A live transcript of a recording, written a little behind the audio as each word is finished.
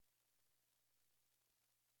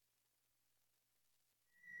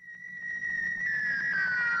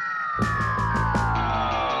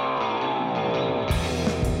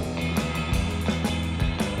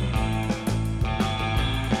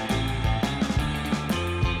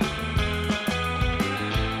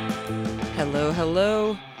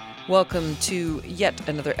Hello. Welcome to yet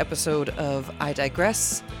another episode of I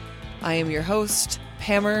Digress. I am your host,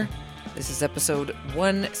 Pammer. This is episode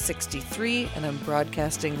 163, and I'm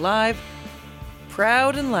broadcasting live,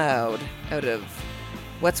 proud and loud, out of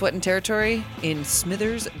Wet Sweatin' Territory in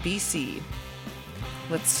Smithers, BC.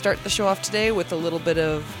 Let's start the show off today with a little bit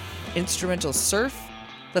of instrumental surf.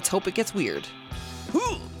 Let's hope it gets weird.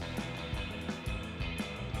 Whoo!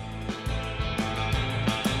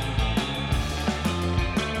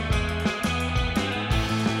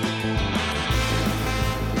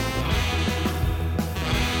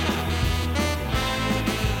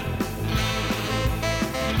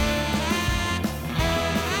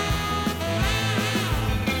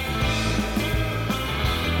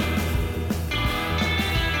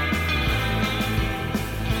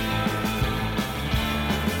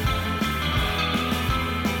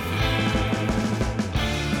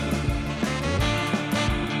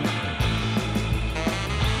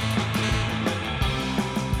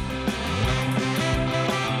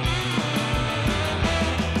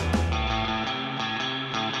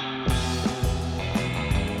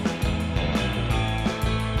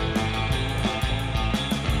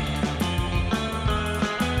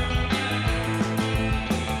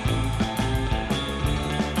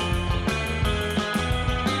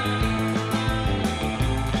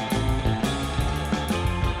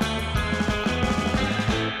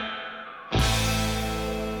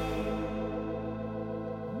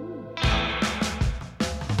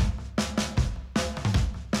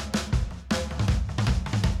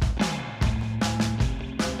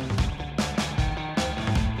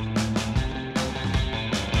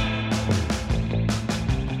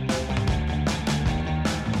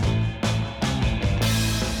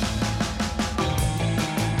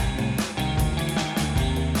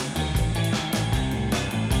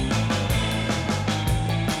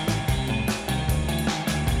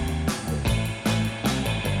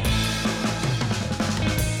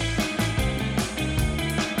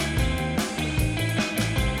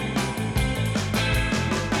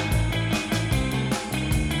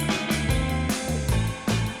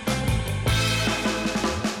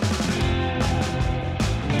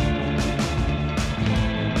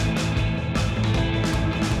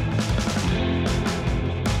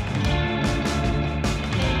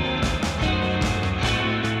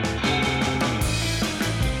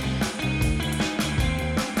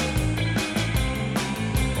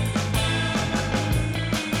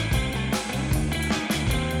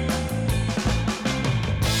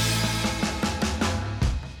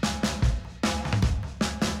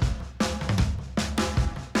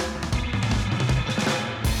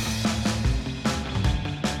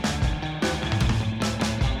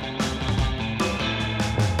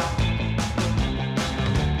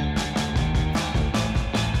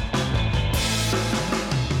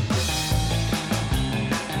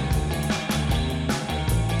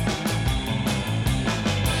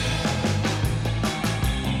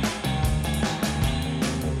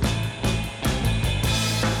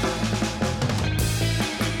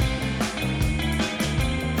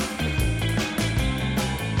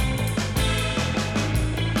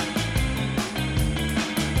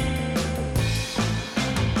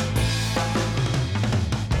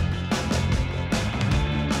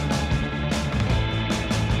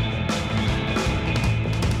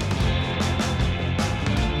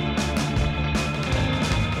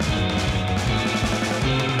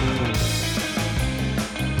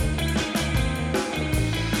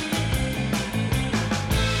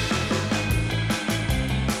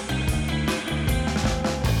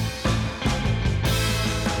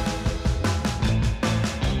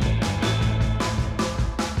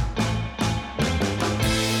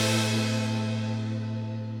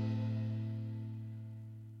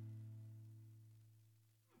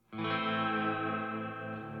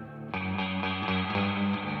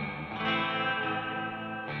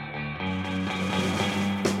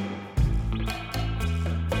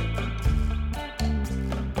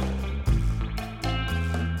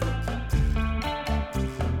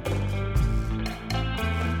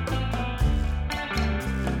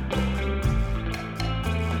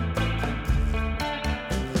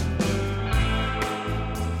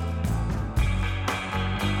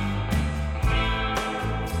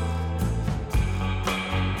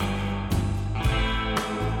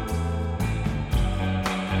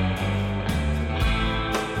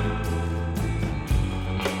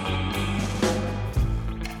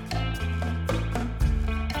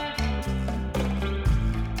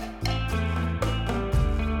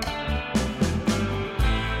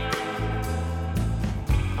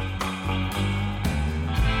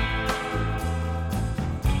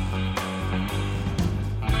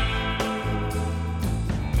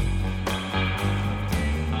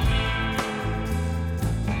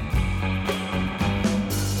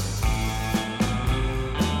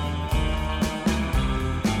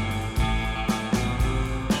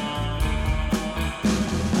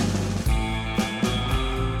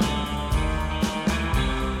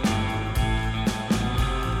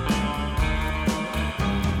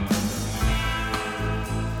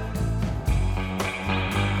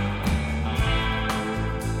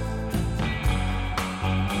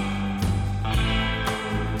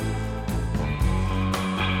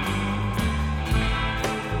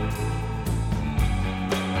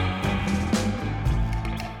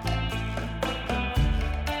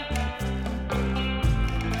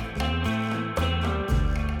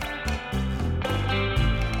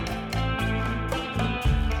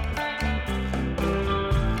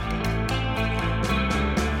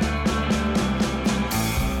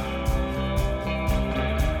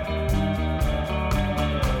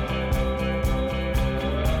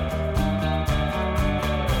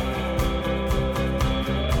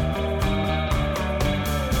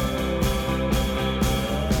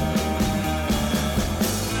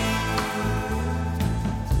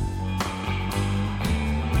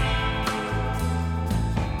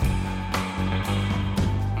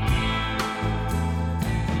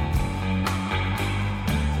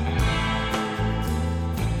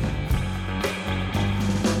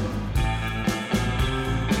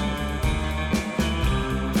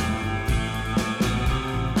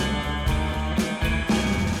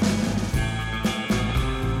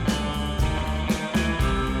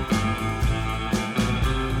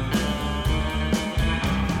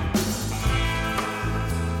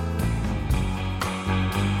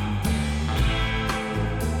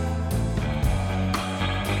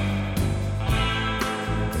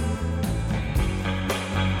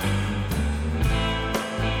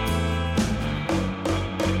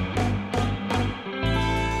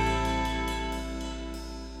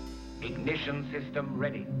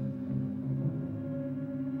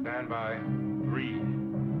 Stand by. 3,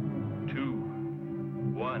 2,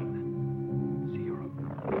 1, 0.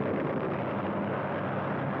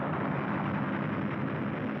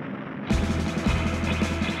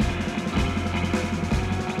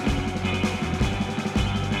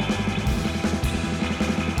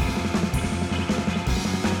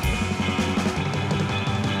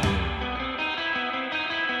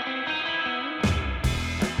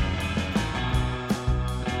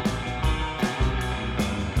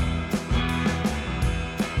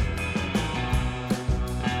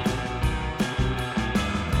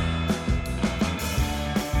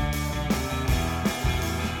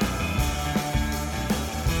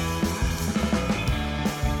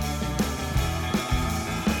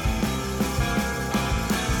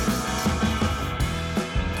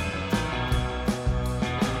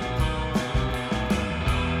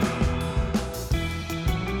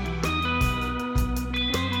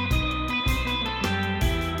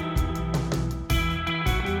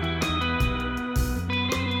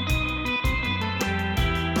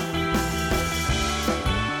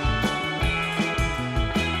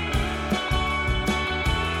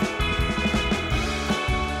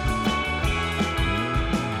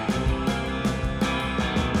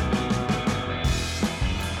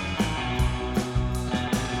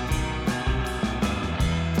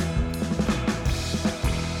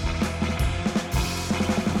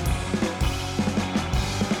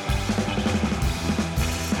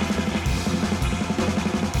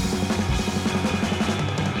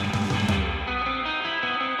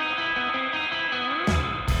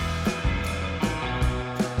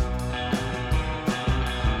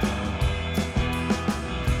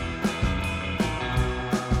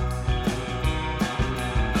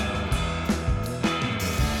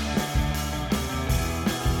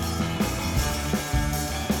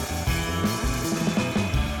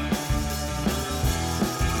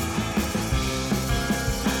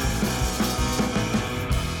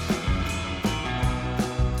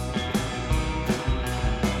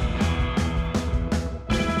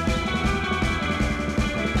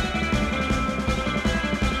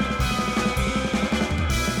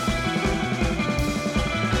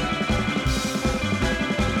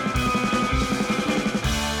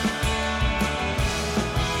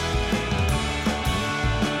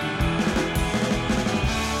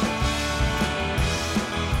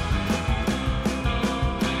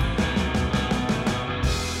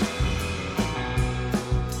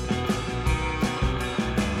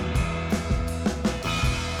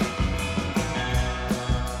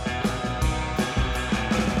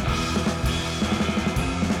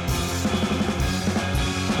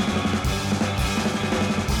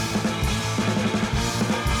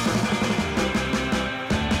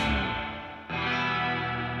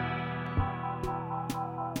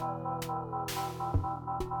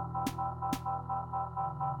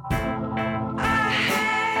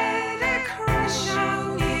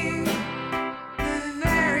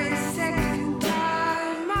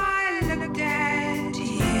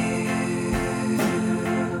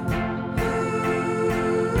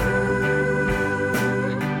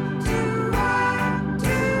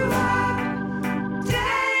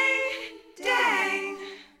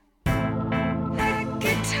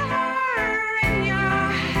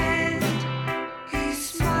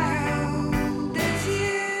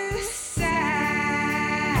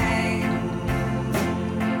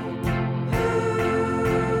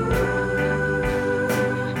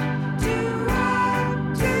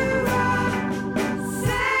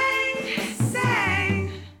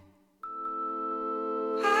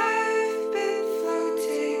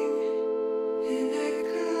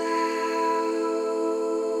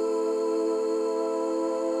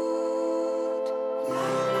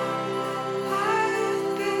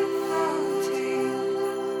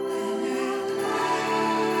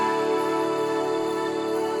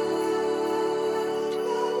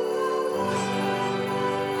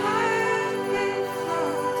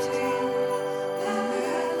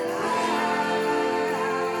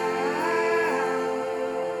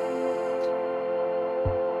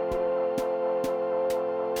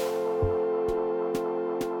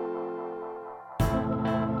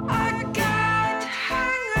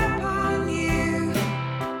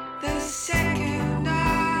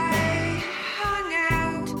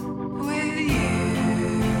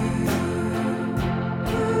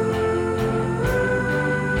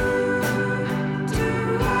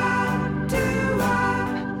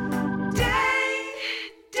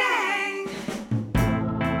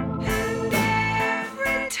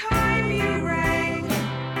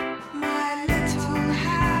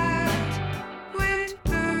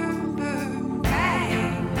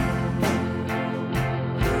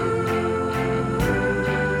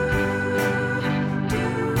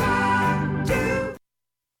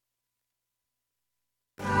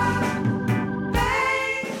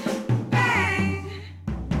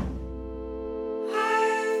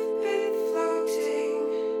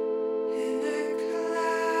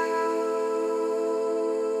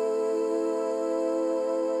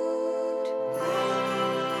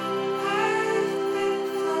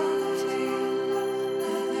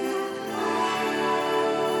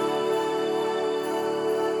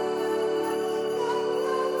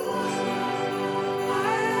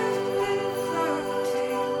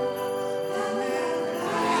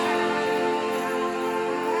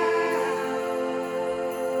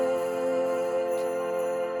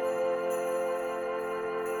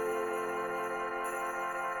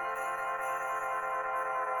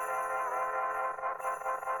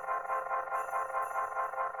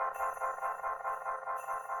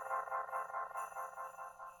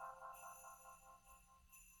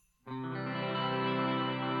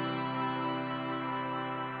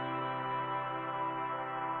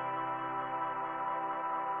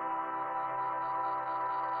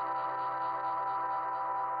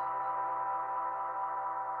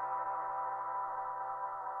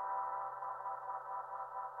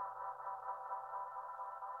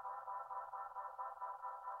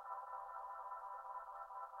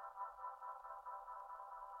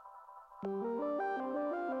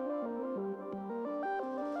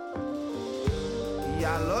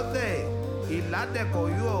 Yalote, ilate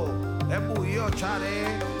koyo, ebuyo chare,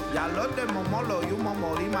 yalote momolo yumo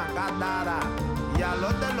morima kadara,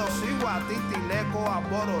 yalote los iguatiti leko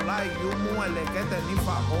aboro la yumu elekete ni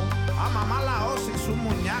fajo, amamala osi su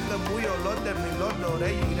muñaque buyo lote mi lodore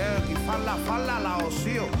ireo, equifala la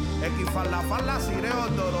osio, equifala sireo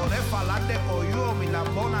dorore falate koyo, mi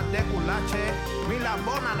lambona de culache, mi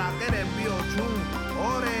lambona la que de bio chun,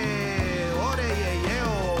 ore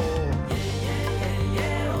yeyeo.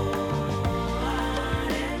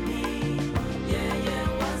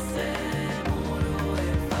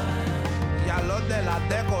 De la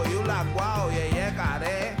deco y la guau ye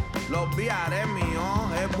care los viare mío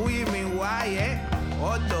es muy mi guay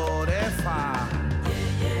odorefa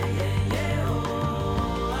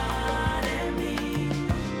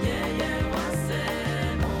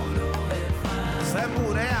se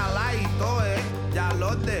pure a la itoe ya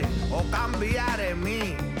lo de o cambiare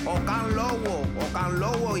mi o can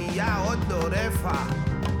lobo y ya odorefa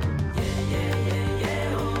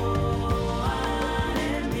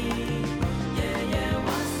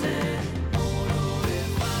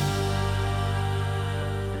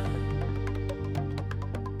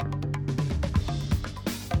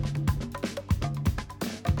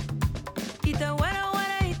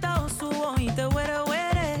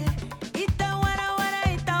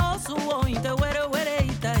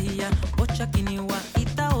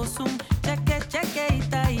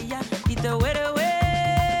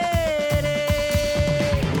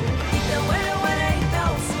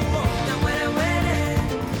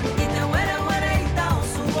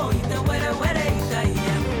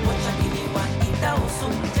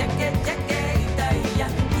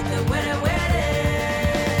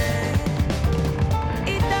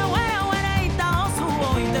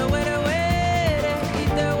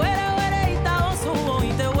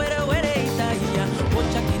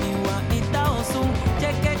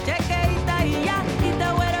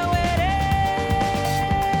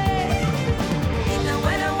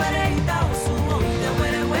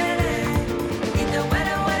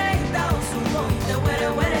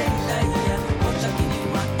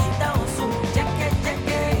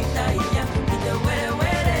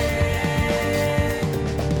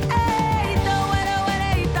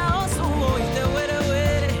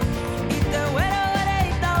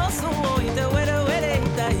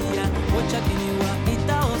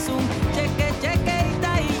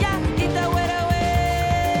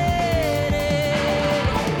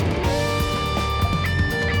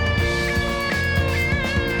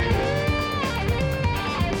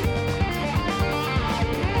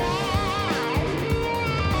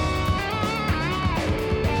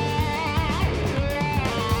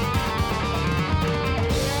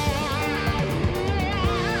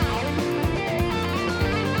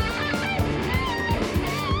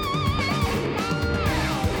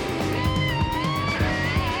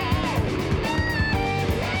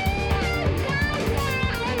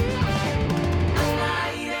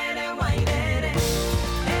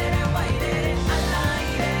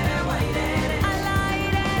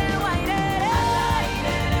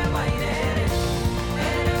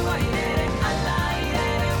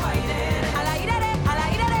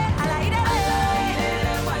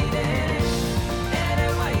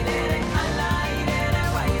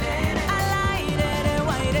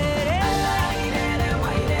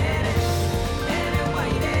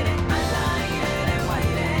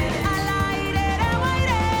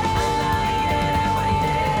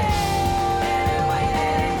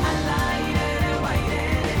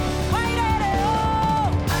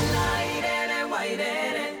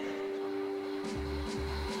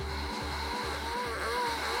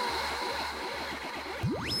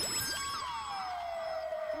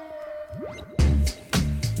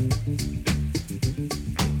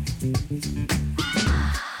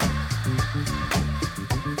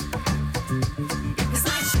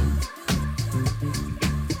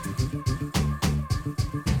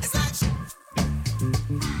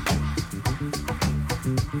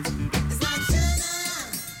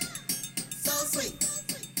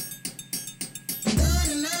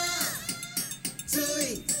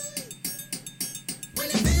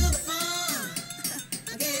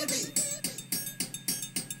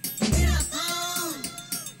Get up.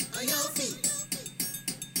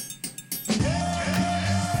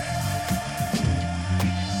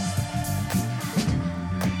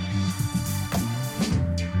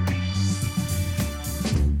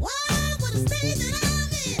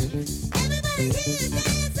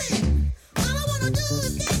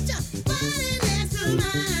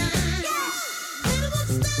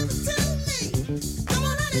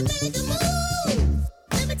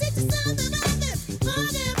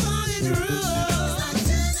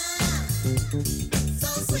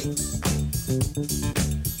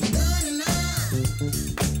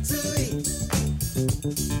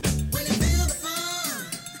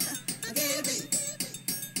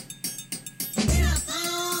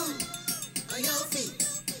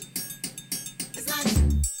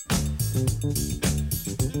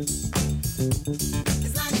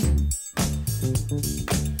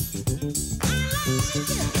 It's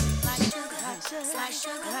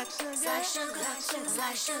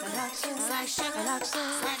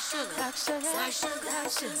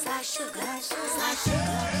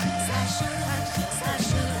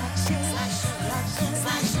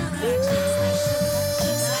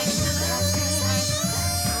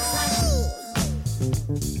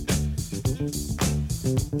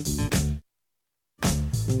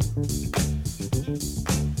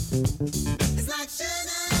like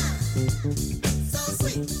sugar, so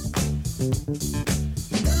sweet,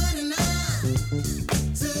 good enough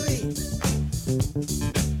to eat.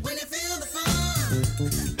 When you feel the fun,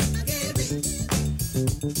 I get a beat.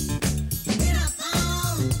 Get up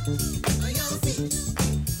on your feet.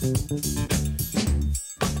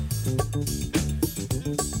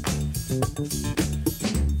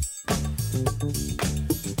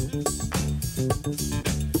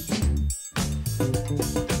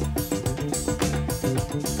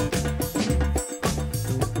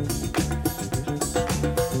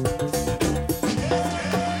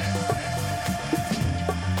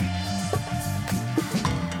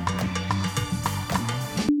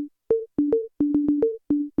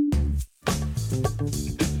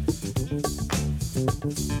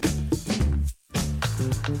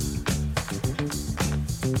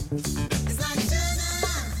 It's like sugar,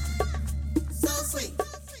 so sweet,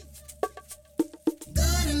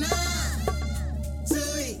 good enough to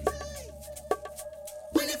eat.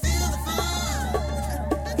 When you feel the fun,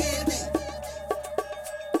 I get a beat.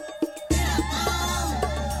 Get up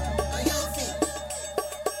on your feet.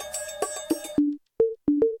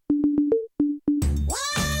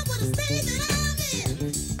 Wow, what a state that I'm in.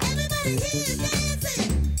 Everybody here is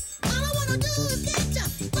dancing. All I wanna do is get your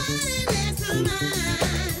body next to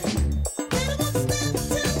mine. Baby, won't you step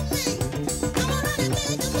to me? Come on and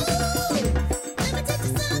make a move. Let me take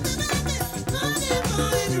you something I've been longing for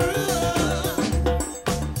in the room.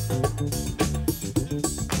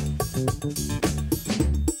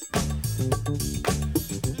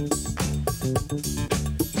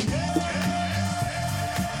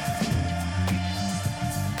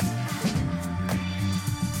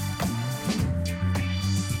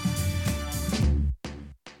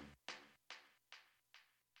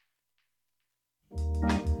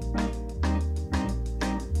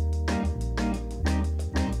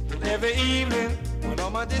 Every evening, when all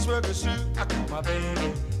my dish work is through, I call my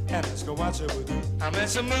baby and let's go watch her with you. I'm at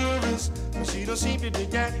some movies, but she don't seem to dig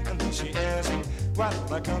that. And then she asks me, why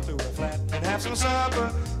don't I come through her flat and have some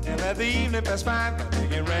supper and let the evening pass by by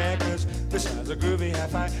digging records besides a groovy high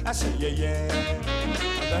five. I say yeah, yeah.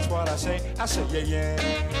 And that's what I say yeah, yeah.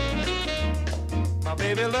 My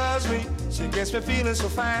baby loves me, she gets me feeling so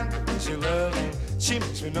fine. When she loves me, she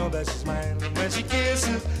makes me know that she's mine. And when she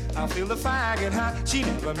kisses, I feel the fire get hot. She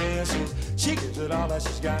never misses, she gives it all that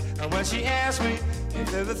she's got. And when she asks me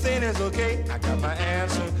if everything is okay, I got my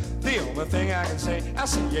answer. The only thing I can say, I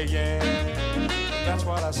say yeah, yeah. That's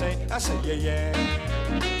what I say yeah, yeah.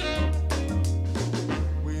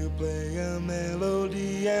 We'll play a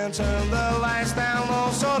melody and turn the lights down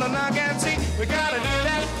low so the knock and see. We gotta do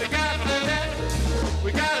that, we gotta do that.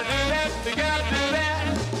 We gotta do that, we gotta do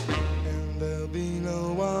that. And there'll be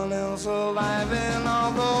no one else alive in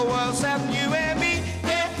all the world except you and me.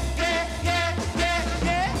 Yeah, yeah, yeah, yeah,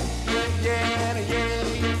 yeah, yeah, yeah,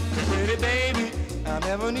 yeah. Pretty baby, I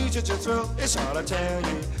never knew such a thrill. It's hard to tell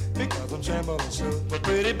you because I'm trembling still. But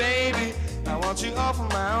pretty baby, I want you all for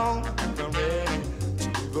my own. I'm ready to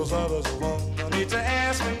leave those others alone. No need to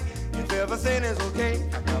ask me if everything is okay.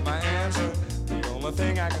 I got my answer. The only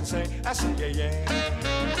thing I can say yeah, yeah.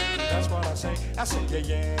 That's what I say yeah,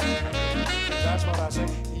 yeah. That's what I say,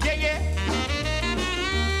 yeah, yeah.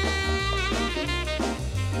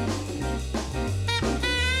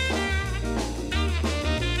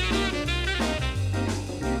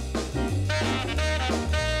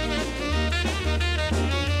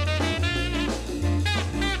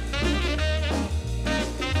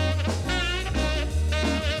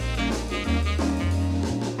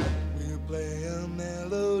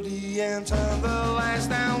 And turn the lights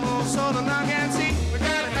down low so the knock and see. We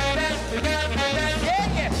gotta do that, we gotta do that, yeah,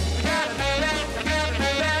 yeah. We gotta do that, we gotta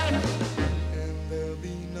do that. And there'll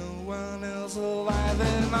be no one else alive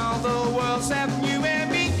in all the world except you and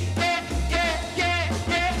me. Yeah, yeah, yeah,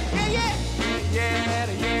 yeah, yeah, yeah, yeah,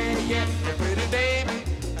 yeah, yeah. Yeah, pretty baby,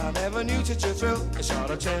 I never knew such a thrill. It's hard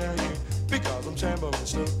to tell you because I'm trembling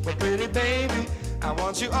still. But pretty baby, I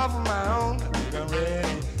want you all for my own. I think I'm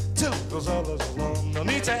ready to leave those others alone. No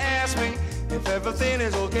need to ask me if everything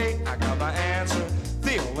is okay. I got my answer.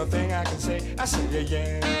 The only thing I can say yeah,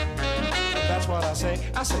 yeah. That's what I say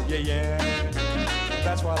yeah, yeah.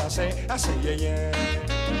 That's what I say yeah, yeah.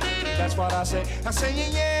 That's what I say. I say, yeah,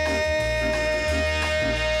 yeah.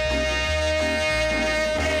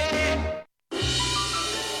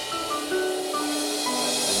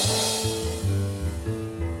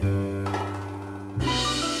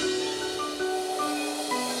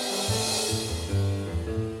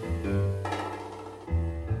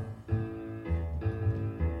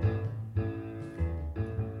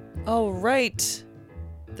 All right.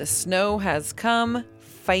 The snow has come,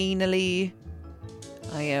 finally.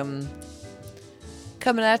 I am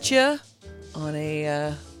coming at you on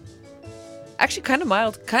a actually kind of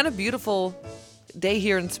mild, kind of beautiful day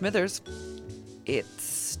here in Smithers.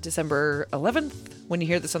 It's December 11th. When you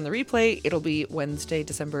hear this on the replay, it'll be Wednesday,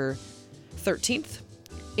 December 13th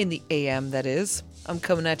in the AM, that is. I'm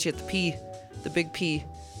coming at you at the P, the big P.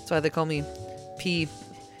 That's why they call me P.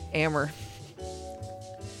 Ammer.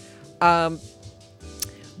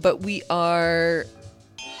 But we are,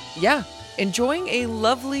 enjoying a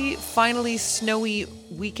lovely, finally snowy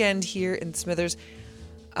weekend here in Smithers.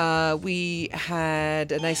 We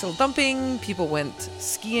had a nice little dumping. People went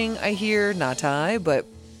skiing, I hear. Not I, but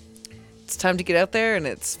it's time to get out there, and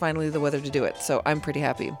it's finally the weather to do it. So I'm pretty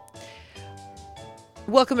happy.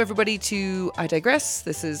 Welcome, everybody, to I Digress.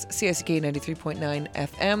 This is CICK 93.9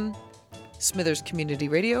 FM, Smithers Community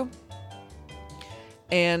Radio.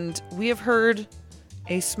 And we have heard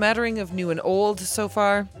a smattering of new and old so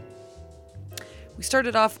far. We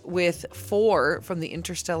started off with 4 from the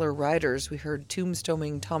Interstellar Riders. We heard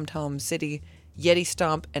Tombstoning, Tom Tom City, Yeti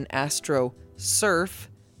Stomp, and Astro Surf.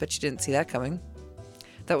 Bet you didn't see that coming.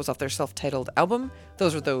 That was off their self-titled album.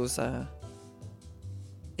 Those were those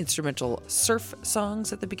instrumental surf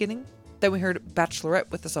songs at the beginning. Then we heard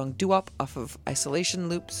Bachelorette with the song Doo-Wop off of Isolation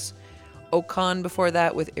Loops. Okan before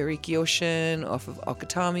that with Eriki Ocean off of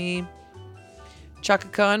Okatami. Chaka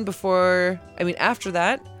Khan after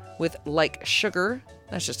that with Like Sugar.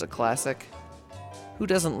 That's just a classic. Who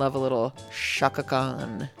doesn't love a little Chaka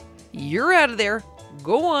Khan? You're out of there.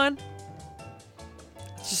 Go on.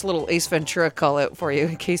 It's just a little Ace Ventura call out for you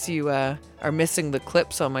in case you are missing the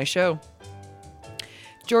clips on my show.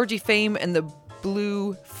 Georgie Fame and the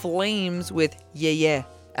Blue Flames with Yeah Yeah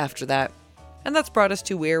after that. And that's brought us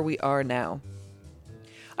to where we are now.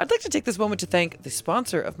 I'd like to take this moment to thank the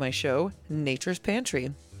sponsor of my show, Nature's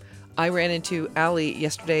Pantry. I ran into Allie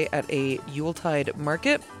yesterday at a Yuletide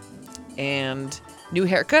market, and new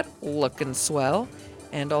haircut, looking swell,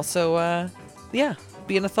 and also,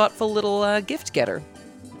 being a thoughtful little gift getter.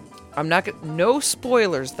 No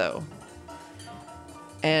spoilers though.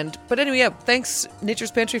 But anyway, thanks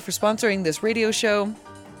Nature's Pantry for sponsoring this radio show.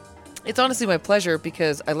 It's honestly my pleasure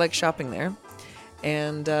because I like shopping there.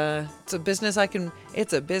 And it's a business I can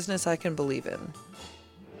believe in.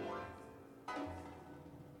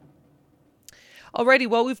 Alrighty,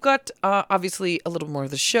 well, we've got obviously a little more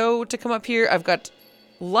of the show to come up here. I've got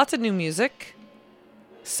lots of new music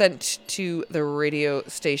sent to the radio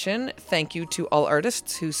station. Thank you to all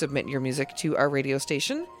artists who submit your music to our radio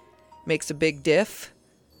station. Makes a big diff,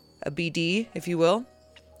 a BD, if you will,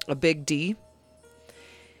 a big D.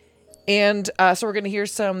 And so we're going to hear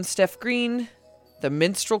some Steph Green, the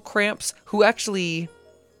Minstrel Cramps, who actually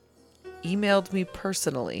emailed me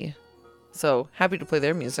personally. So happy to play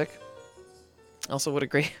their music. Also, what a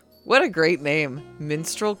great name.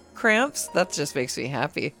 Minstrel Cramps. That just makes me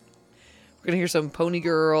happy. We're going to hear some Pony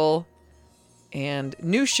Girl and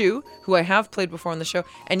New Shoe, who I have played before on the show.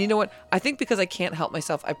 And you know what? I think because I can't help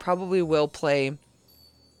myself, I probably will play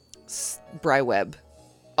Bry Webb.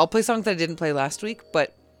 I'll play songs that I didn't play last week,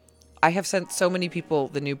 but I have sent so many people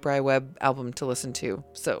the new Bry Webb album to listen to,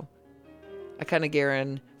 so I kind of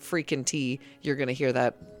guarantee you're going to hear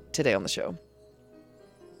that today on the show.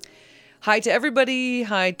 Hi to everybody.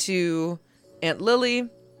 Hi to Aunt Lily.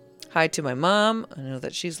 Hi to my mom. I know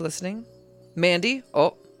that she's listening. Mandy.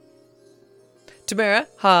 Oh. Tamara.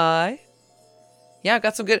 Hi. Yeah, I've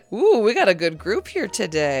got some good... Ooh, we got a good group here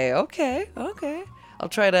today. Okay. I'll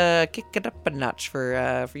try to kick it up a notch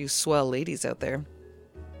for you swell ladies out there.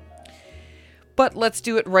 But let's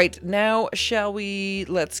do it right now, shall we?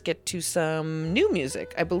 Let's get to some new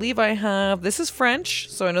music. I believe I have... This is French,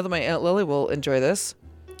 so I know that my Aunt Lily will enjoy this.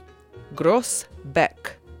 Gros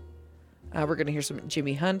Bec. We're going to hear some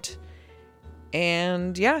Jimmy Hunt.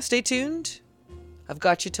 And yeah, stay tuned. I've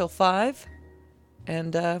got you till 5.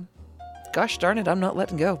 And gosh darn it, I'm not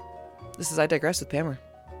letting go. This is I Digress with Pammer.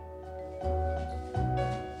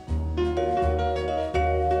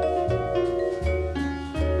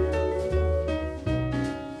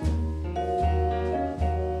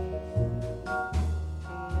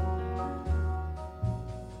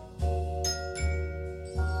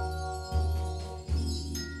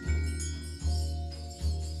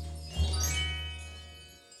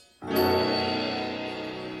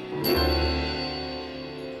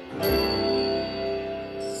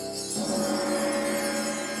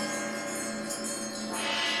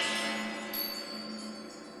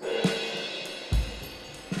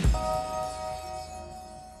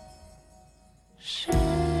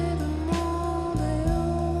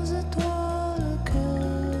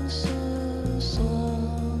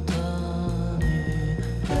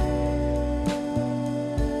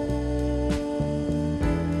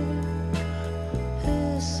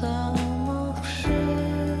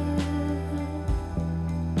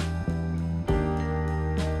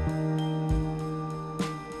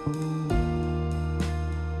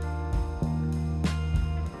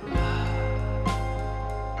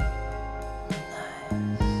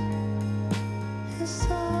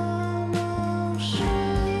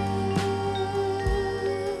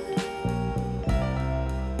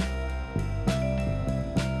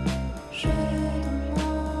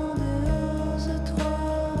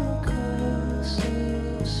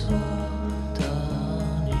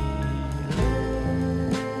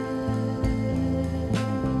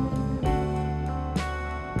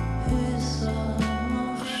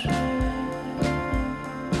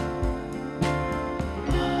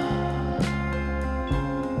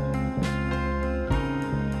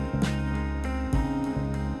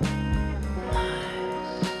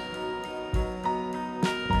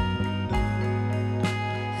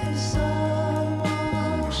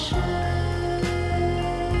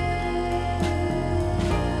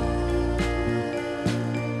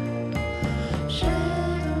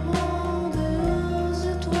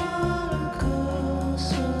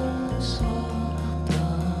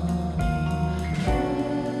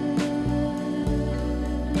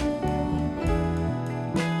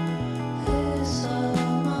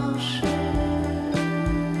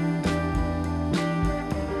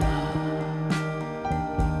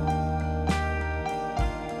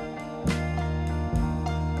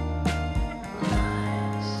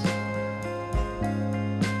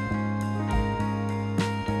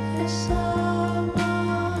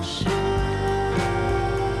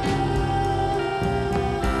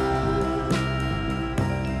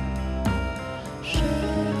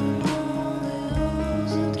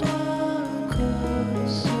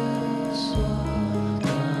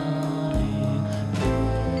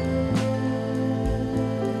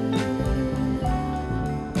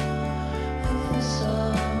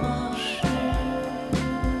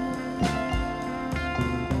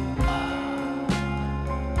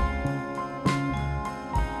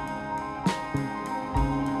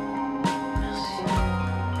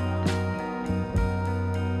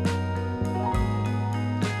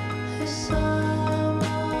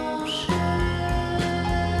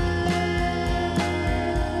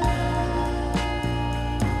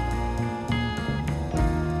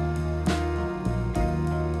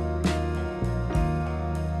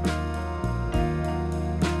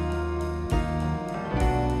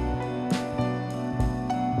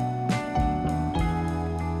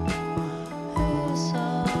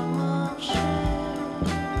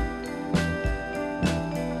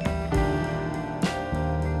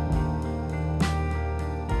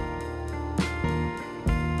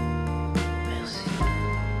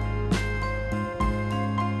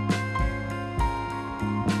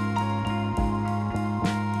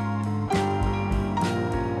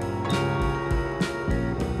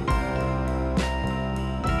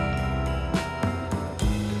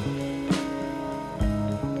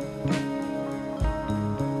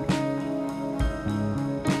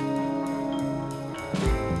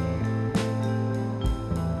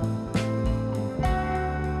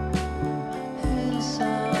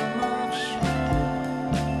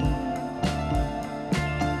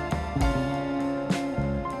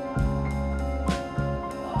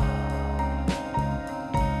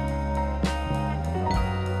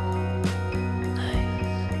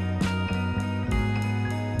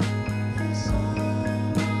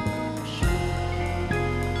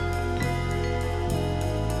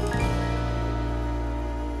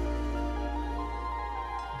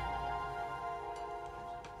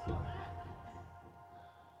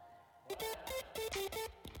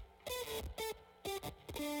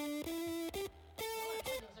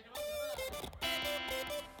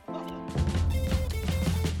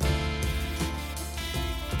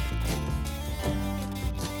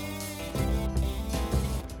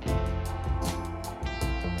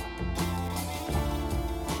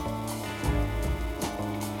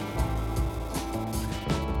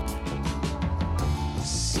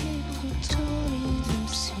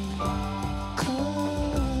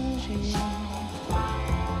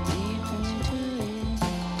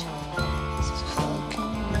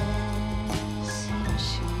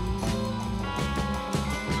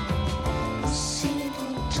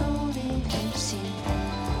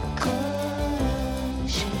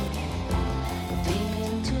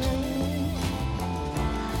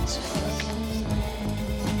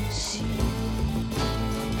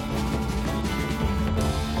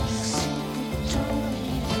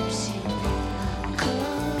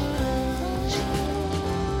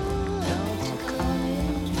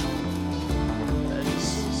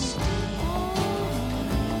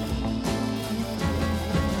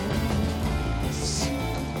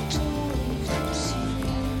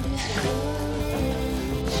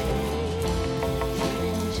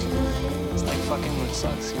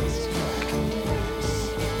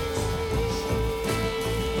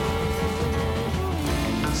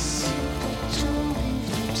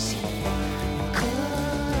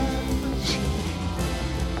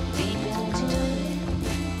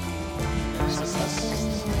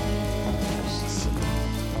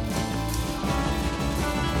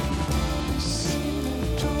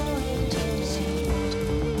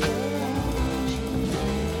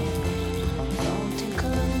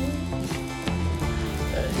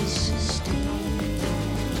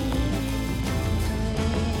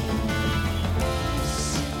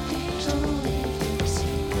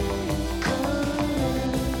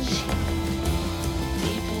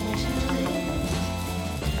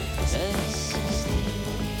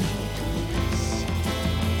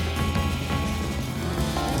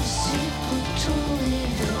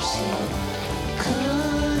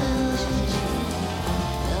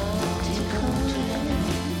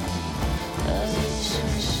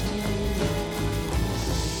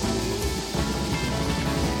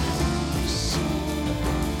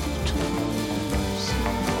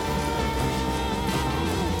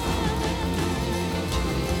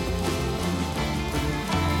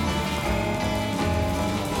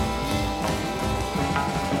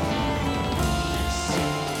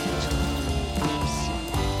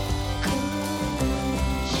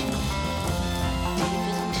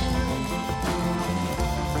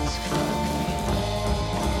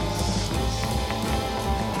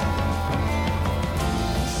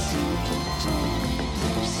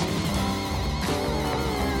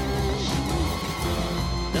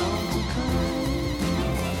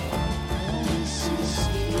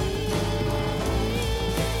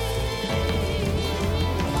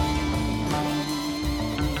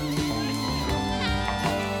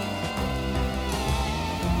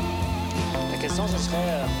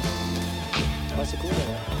 C'est cool.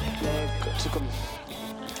 Mais tu sais, comme.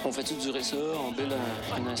 On fait-tu durer ça? On build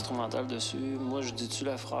un instrumental dessus? Moi, je dis-tu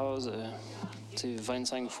la phrase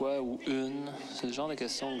 25 fois ou une? C'est le genre de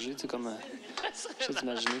question que j'ai, tu sais, comme. J'essaie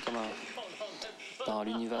d'imaginer comment. Dans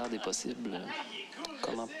l'univers des possibles,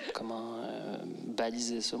 comment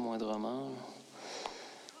baliser ça moindrement.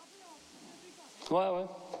 Ouais.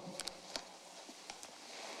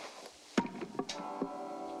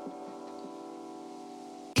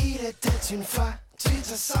 Il était une fois, tu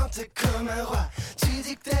te sentais comme un roi. Tu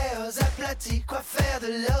dictais aux aplatis quoi faire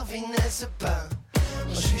de leur vie, n'est-ce pas?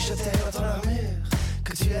 On chuchotait dans ton armure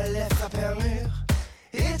que tu allais frapper un mur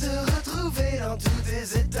et te retrouver dans tous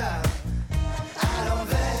tes états. À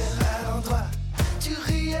l'envers, à l'endroit, tu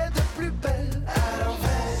riais de plus belle. À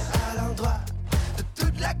l'envers, à l'endroit, de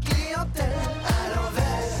toute la clientèle. À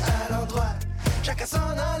l'envers, à l'endroit, chacun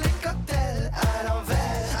s'en dans les cocktails. À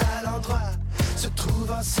l'envers, à l'endroit, se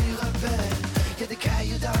trouvant si rebelle. Y'a des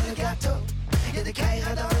cailloux dans le gâteau, y'a des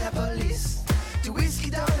caïras dans la police, du whisky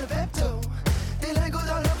dans le Pepto, des lingots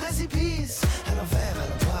dans le précipice. À l'envers, à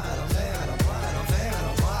l'endroit, à l'envers, à l'endroit, à l'envers, à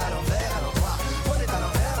l'endroit, à l'envers, à l'endroit. On est à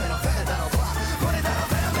l'envers, mais l'enfer est à l'endroit. On est à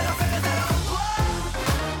l'envers, mais l'enfer est à l'endroit.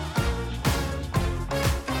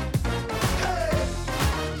 Hey!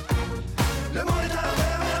 Le monde est à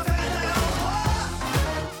l'envers, mais l'enfer est à l'endroit.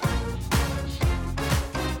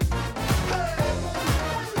 Hey!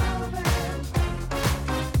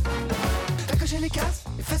 T'as coché les cases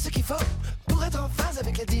et fait ce qu'il faut pour être en phase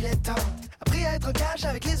avec les dilettantes. Appris à être en cage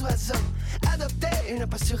avec les oiseaux, adopter une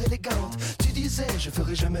posture élégante. Tu disais je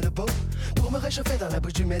ferai jamais le beau pour me réchauffer dans la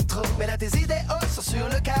bouche du métro. Mais là tes idéaux sont sur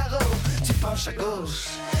le carreau. Tu penches à gauche,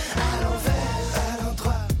 à l'envers, à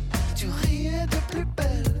l'endroit, tu riais de plus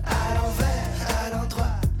belle. À l'envers, à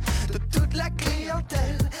l'endroit, de toute la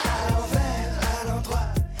clientèle. À l'envers, à l'endroit,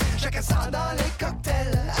 chacun sort dans les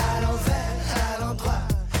cocktails. À l'envers, à l'endroit,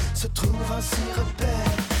 se trouvant si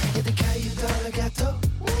repère. Y'a des cailloux dans le gâteau,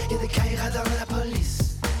 y'a des caïras dans la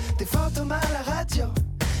police, des fantômes à la radio,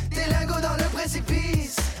 des lingots dans le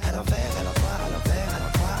précipice. À l'envers, à l'endroit, à l'envers, à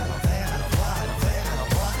l'endroit, à l'envers, à l'endroit, à l'envers, à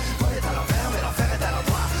l'endroit. On est à l'envers, mais l'enfer est à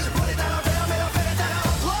l'endroit. On est à l'envers, mais l'enfer est à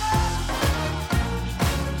l'endroit.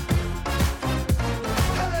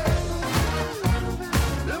 Hey!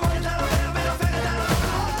 Le monde est à l'envers, mais l'enfer est à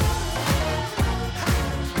l'endroit.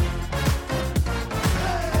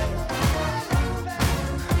 Hey!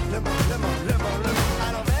 Le monde, à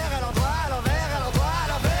l'envers, à l'endroit, à l'envers, à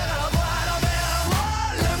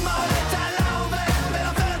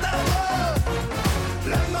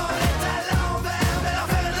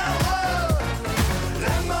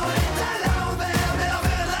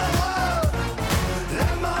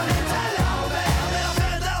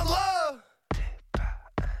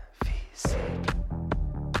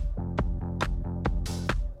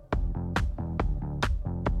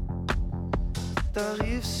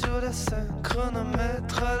arrives sur la scène,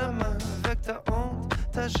 chronomètre à la main, avec ta honte,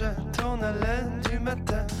 ta gêne, ton haleine du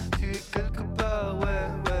matin. Tu es quelque part, ouais,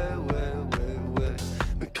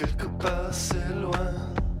 mais quelque part c'est loin.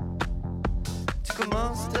 Tu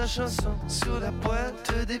commences ta chanson sur la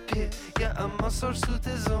pointe des pieds. Y'a un mensonge sous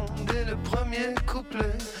tes ongles dès le premier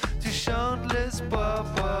couplet. Tu chantes l'espoir,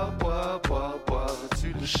 boire.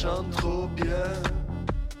 Tu le chantes trop bien.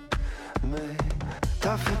 Mais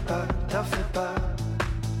t'en fais pas.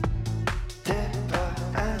 T'es pas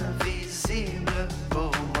invisible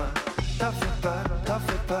pour moi. T'en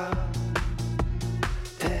fais pas.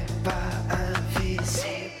 T'es pas invisible.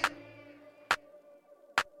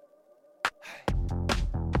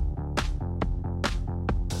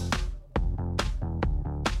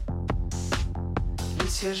 Les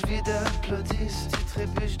sièges vides applaudissent, tu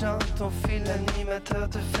trébuches dans ton fil, l'animateur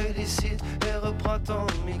te félicite et reprend ton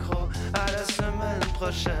micro. À la semaine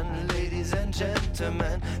prochaine, ladies and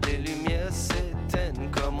gentlemen, les lumières s'éteignent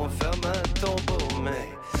comme on ferme un tombeau. Mais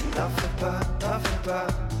t'en fais pas,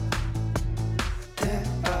 t'es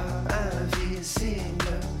pas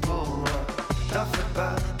invisible pour moi. T'en fais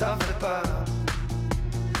pas,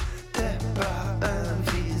 t'es pas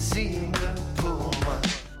invisible pour moi.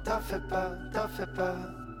 T'en fais pas. T'en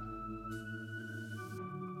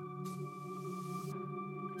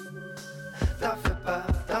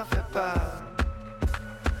fais pas,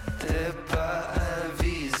 t'es pas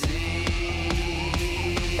invisible.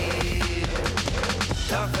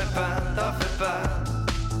 T'en fais pas,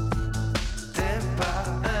 t'es pas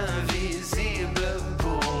invisible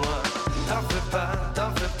pour moi.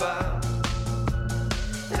 T'en fais pas,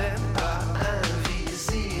 t'es pas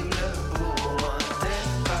invisible pour moi. T'es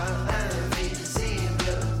pas invisible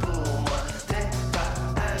pour moi. T'es pas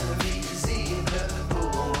invisible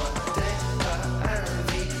pour moi. T'es pas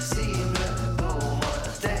invisible pour moi.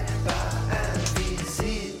 T'es pas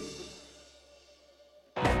invisible.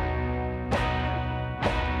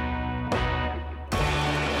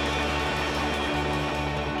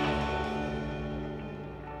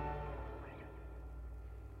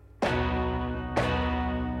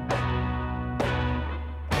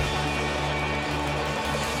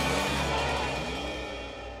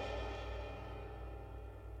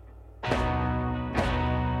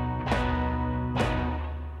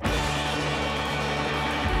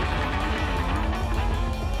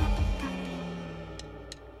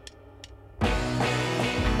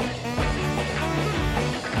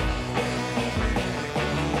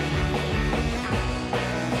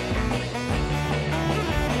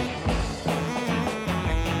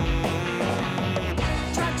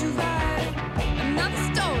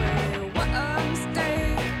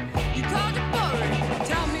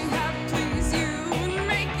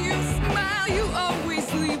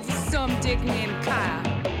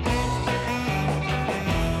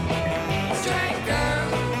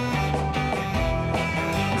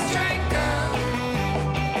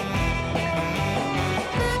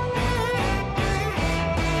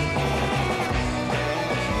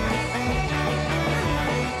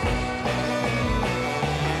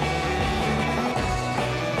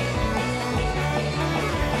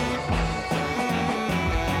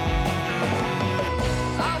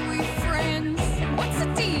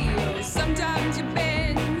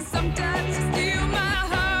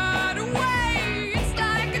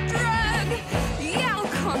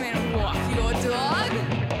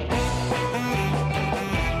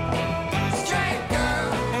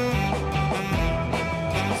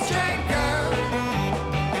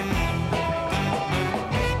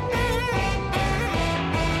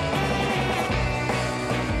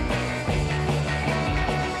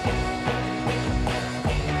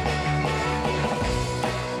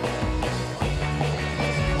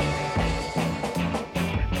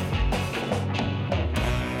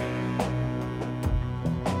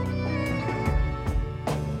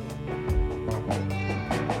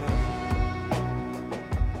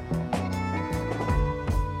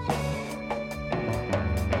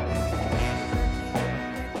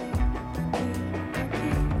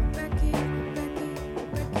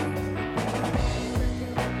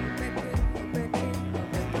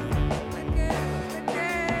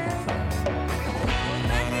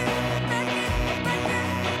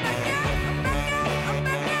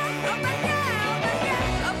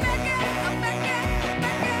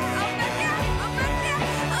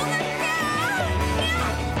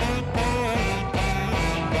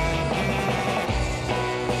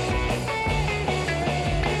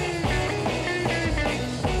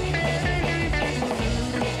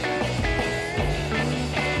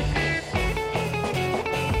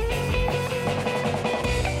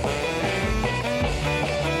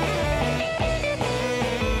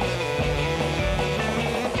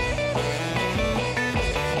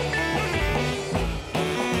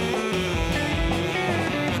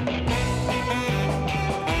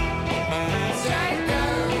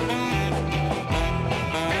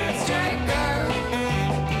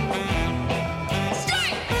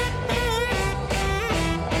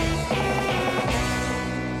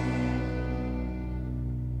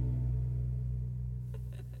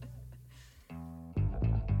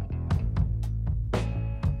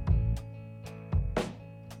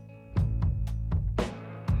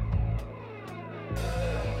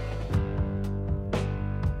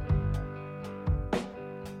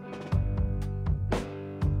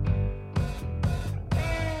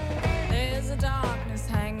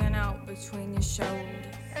 your shoulders.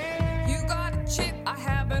 You got a chip, I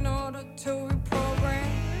have an order to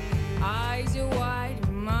reprogram. Eyes are wide,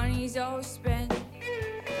 and money's all spent.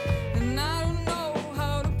 And I don't know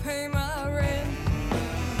how to pay my rent.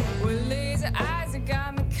 With laser eyes that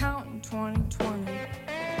got me counting 2020.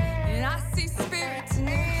 And I see spirits and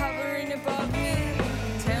they're hovering above me,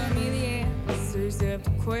 telling me the answers of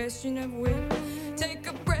the question of will. Take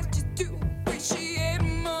a breath just to appreciate a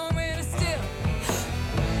moment of still.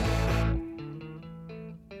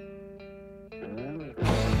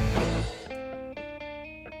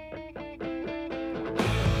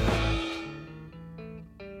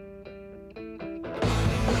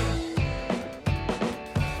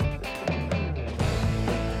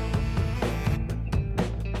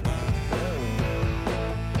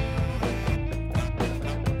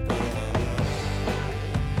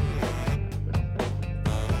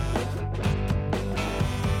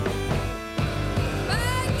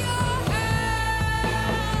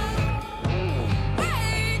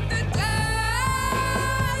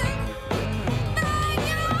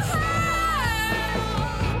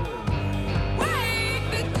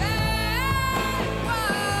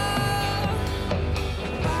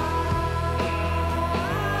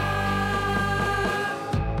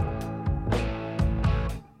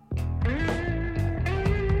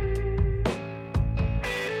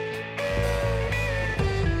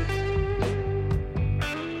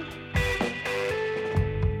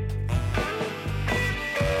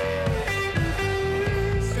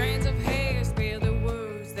 Strands of hair spell the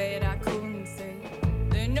words that I couldn't say.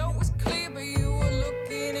 They know it's clear, but you were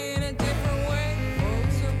looking in a different way.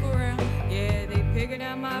 Folks look around, yeah, they picking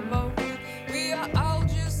out my boat. We are all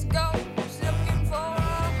just ghosts looking for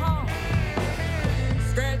a home.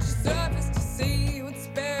 Scratch the surface to see what's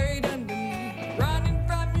buried under me. Running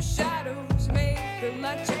from your shadows, make it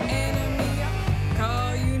like your enemy. I'll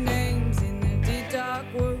call you names in the deep dark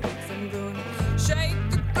woods. I'm gonna shake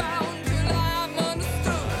the ground till I'm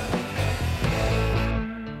understood.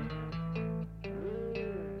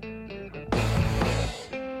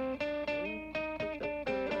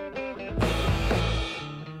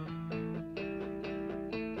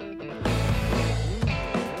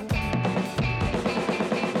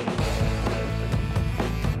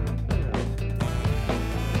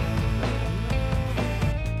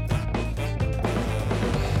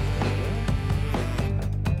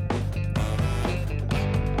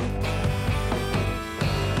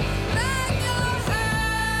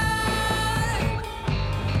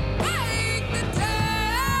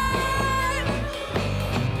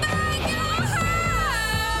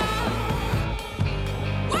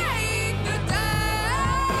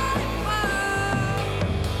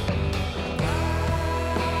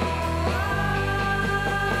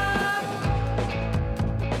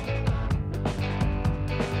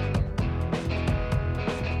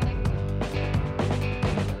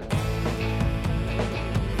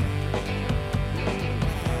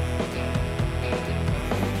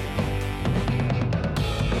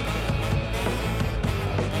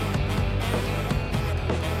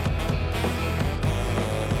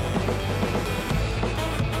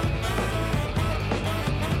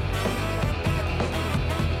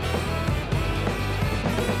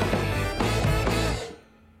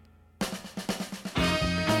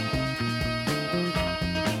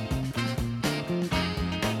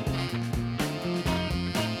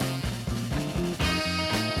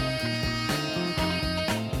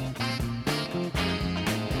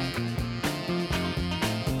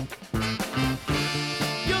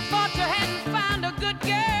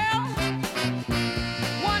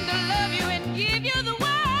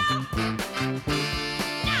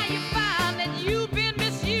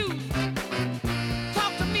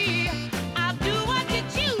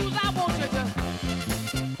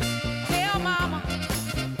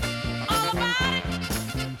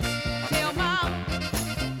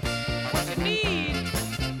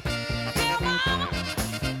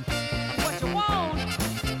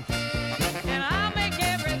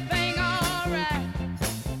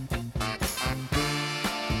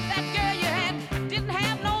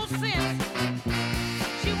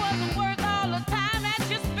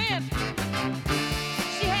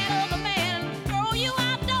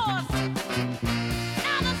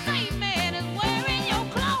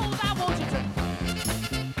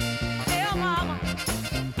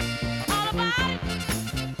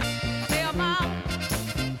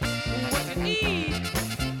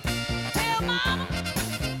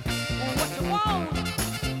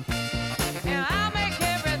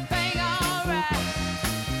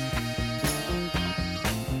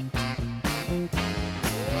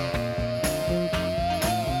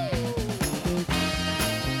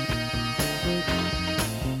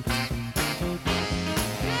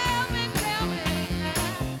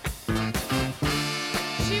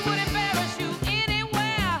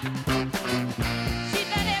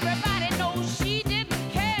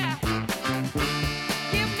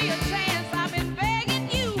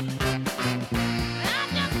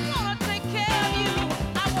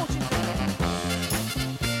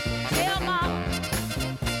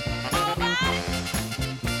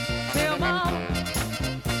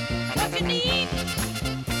 need.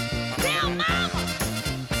 Tell mama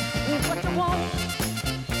what you want.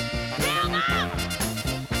 Tell mama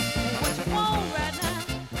what you want right now.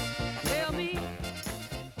 Tell me.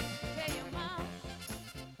 Tell your mama.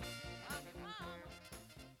 I'm your mama.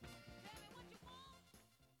 Tell me what you want.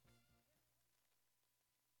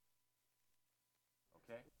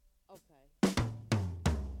 Okay. Okay.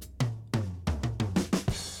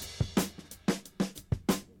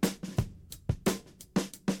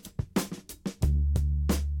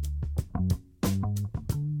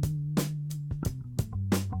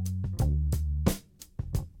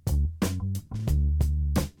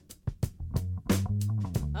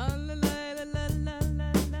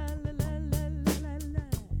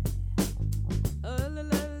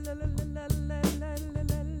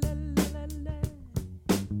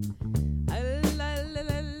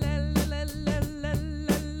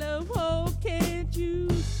 Oh, can't you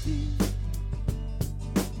see?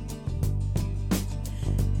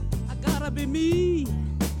 I gotta be me.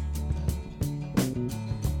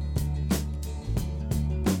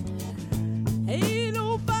 Ain't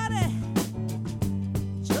nobody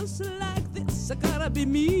just like this. I gotta be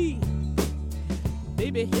me.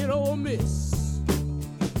 Baby, hit or miss.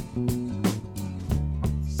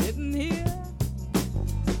 Sitting here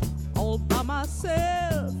all by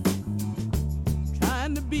myself,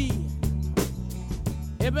 trying to be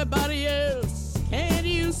everybody else. Can't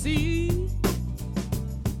you see?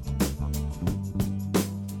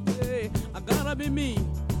 Hey, I gotta be me.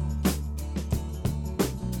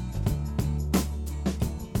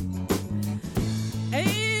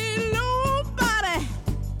 Ain't nobody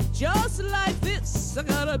just like this. I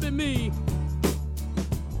gotta be me.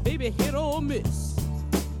 Baby, hit or miss.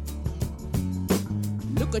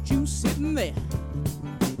 Look at you sitting there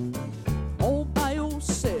all by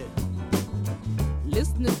yourself,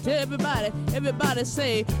 listening to everybody. Everybody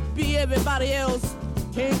say, be everybody else.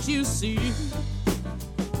 Can't you see?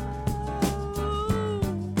 Oh,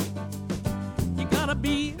 you gotta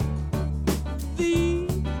be the.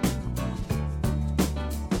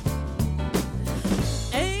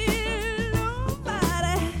 Ain't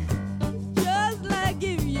nobody just like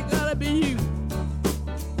you. You gotta be you.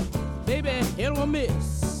 Baby, hit or miss.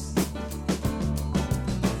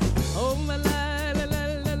 Oh, la la la la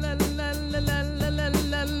la la la la la la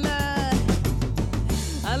la la.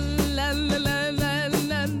 Ah, la la la la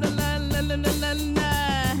la la la la la la la.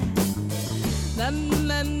 Na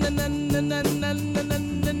na na na na na na na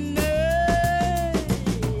na na.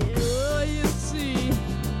 Oh, you see,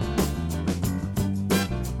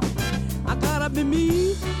 I gotta be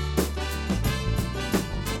me.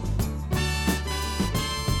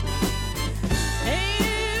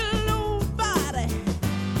 Ain't nobody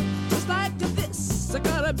just like this. I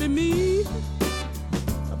gotta be me.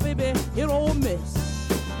 Oh, baby, hit or miss.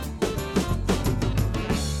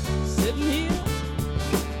 Sitting here,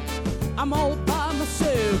 I'm all by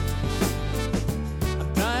myself.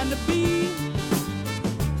 I'm trying to be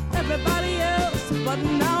everybody else, but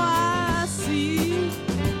now I see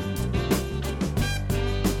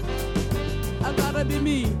I gotta be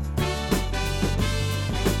me.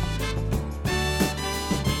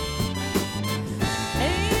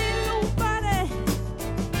 Ain't nobody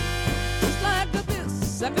just like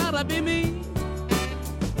this. I gotta be me.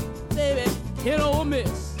 Baby, hit or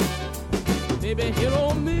miss. Baby, hit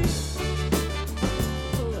or miss.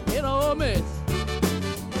 Oh, hit or miss.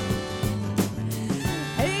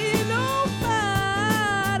 Ain't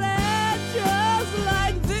nobody just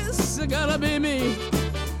like this. I gotta be me.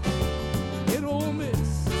 Hit or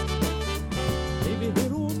miss. Baby,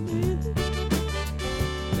 hit or miss.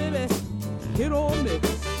 Baby, hit or miss.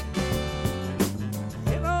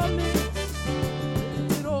 Hit or miss.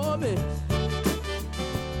 Hit or miss. Baby, hit or miss.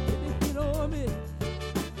 Baby, hit or miss.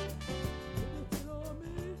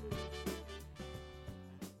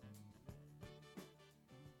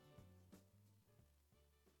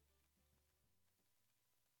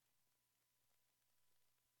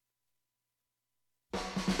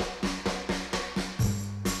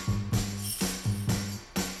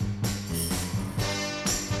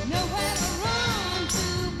 Nowhere to run to.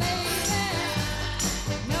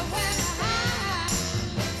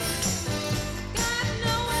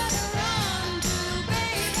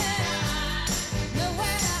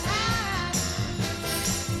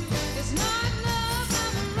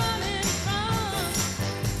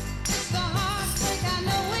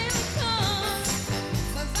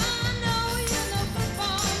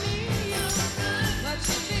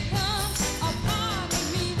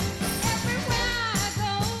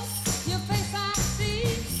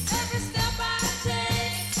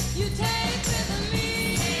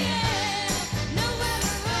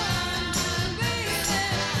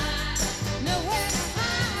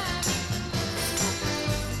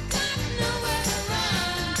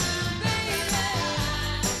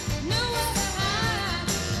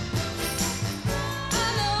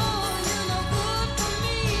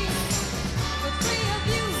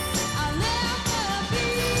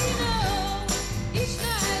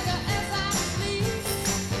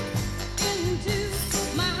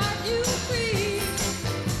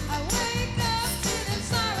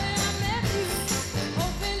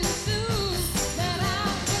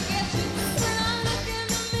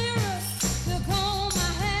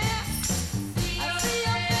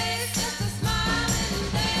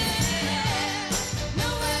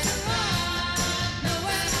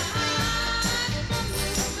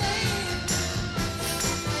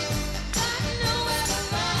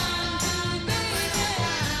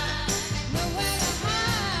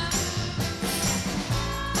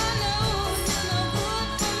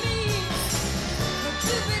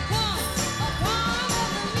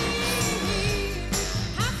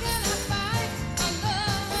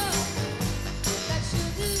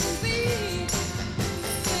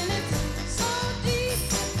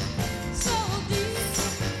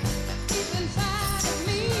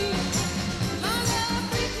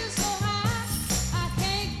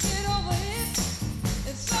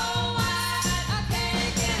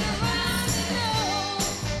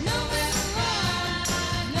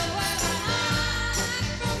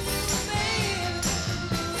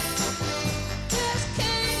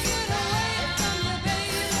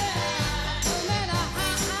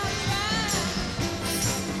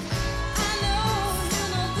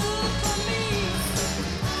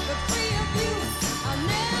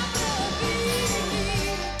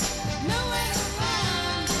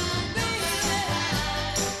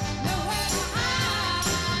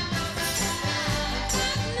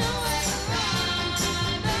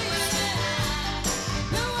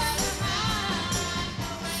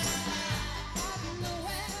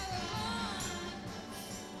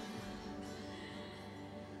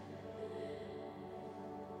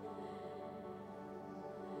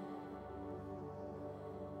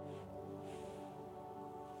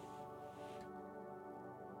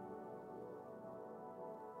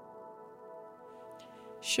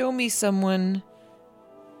 Show me someone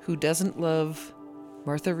who doesn't love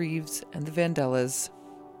Martha Reeves and the Vandellas,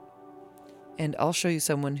 and I'll show you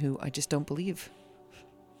someone who I just don't believe.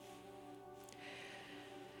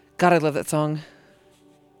 God, I love that song.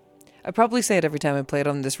 I probably say it every time I play it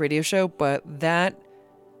on this radio show, but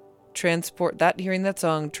hearing that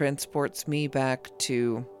song transports me back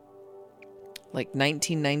to like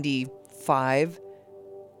 1995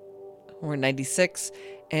 or 96,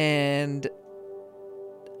 and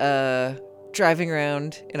driving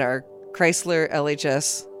around in our Chrysler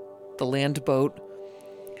LHS, the land boat,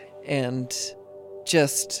 and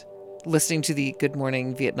just listening to the Good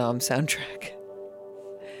Morning Vietnam soundtrack.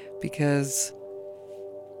 Because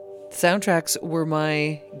soundtracks were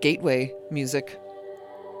my gateway music.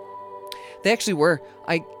 They actually were.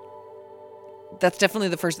 That's definitely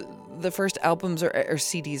the first albums or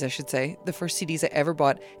CDs, I should say. The first CDs I ever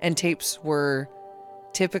bought, and tapes were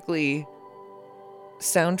typically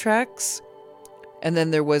soundtracks. And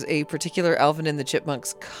then there was a particular Alvin and the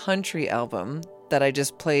Chipmunks country album that I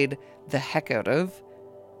just played the heck out of,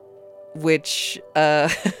 which I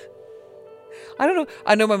don't know.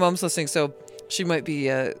 I know my mom's listening, so she might be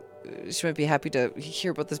happy to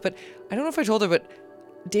hear about this. But I don't know if I told her, but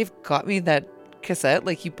Dave got me that cassette.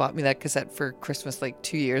 Like, he bought me that cassette for Christmas like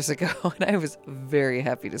 2 years ago, and I was very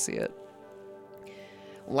happy to see it.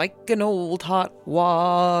 Like an old hot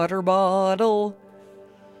water bottle.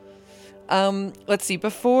 Let's see.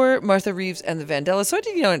 Before Martha Reeves and the Vandellas, so I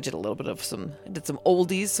did a little bit of some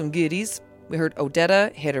oldies, some goodies. We heard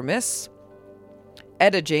Odetta, Hit or Miss.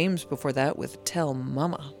 Etta James before that with Tell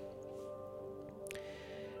Mama.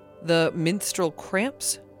 The Minstrel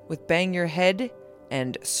Cramps with Bang Your Head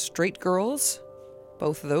and Straight Girls.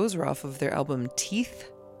 Both of those were off of their album Teeth.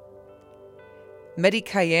 Medi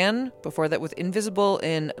Cayenne before that with Invisible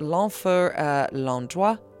in L'Enfer à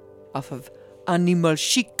l'Endroit off of Animal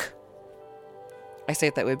Chic. I say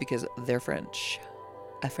it that way because they're French.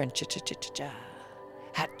 A French cha-cha-cha-cha-cha.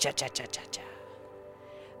 Ha-cha-cha-cha-cha-cha.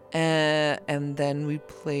 And then we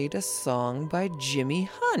played a song by Jimmy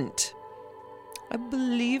Hunt. I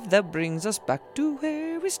believe that brings us back to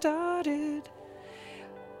where we started.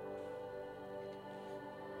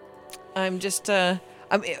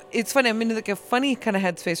 It's funny, I'm in like a funny kind of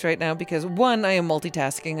headspace right now because, one, I am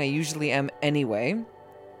multitasking. I usually am anyway.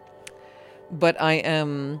 But I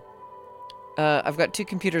am... I've got 2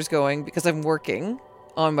 computers going because I'm working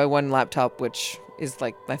on my one laptop, which is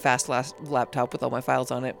like my fast laptop with all my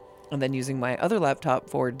files on it, and then using my other laptop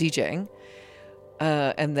for DJing,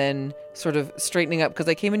 and then sort of straightening up because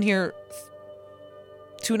I came in here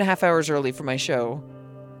 2.5 hours early for my show,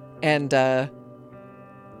 and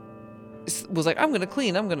was like, I'm going to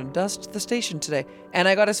clean, I'm going to dust the station today, and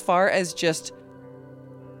I got as far as just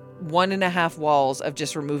 1.5 walls of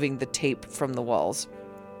just removing the tape from the walls.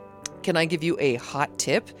 Can I give you a hot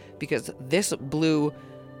tip? Because this blew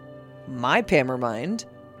my Pammer mind.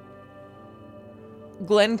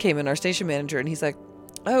 Glenn came in, our station manager, and he's like,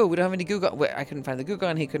 oh, we don't have any Gugon. Wait, I couldn't find the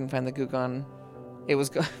Gugon. He couldn't find the Gugon.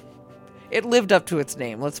 It lived up to its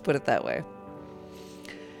name. Let's put it that way.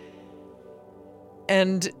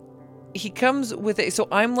 And he comes with so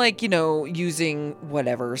I'm like, using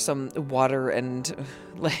whatever, some water and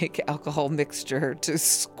like alcohol mixture to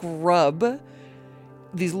scrub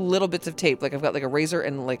these little bits of tape. Like, I've got like a razor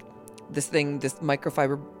and like this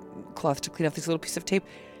microfiber cloth to clean off these little piece of tape.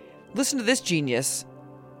 Listen to this genius.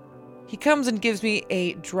 He comes and gives me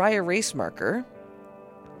a dry erase marker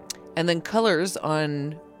and then colors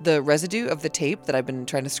on the residue of the tape that I've been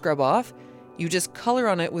trying to scrub off. You just color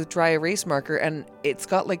on it with dry erase marker, and it's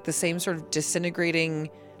got like the same sort of disintegrating,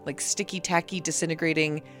 like sticky tacky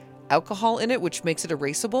disintegrating alcohol in it, which makes it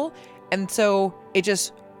erasable. And so it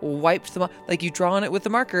just wiped them off. Like, you draw on it with the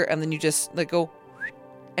marker and then you just like go,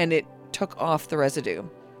 and it took off the residue,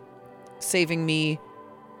 saving me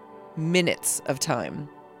minutes of time.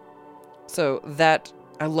 So that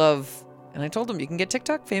I love. And I told him, you can get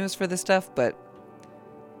TikTok famous for this stuff, but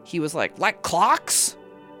he was like clocks?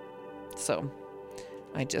 So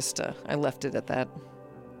I just, I left it at that.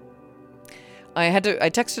 I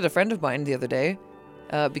texted a friend of mine the other day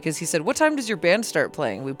because he said, what time does your band start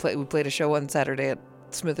playing? We played a show on Saturday at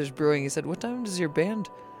Smithers Brewing. He said, what time does your band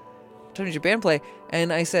play?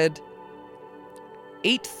 And I said,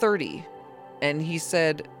 8:30. And he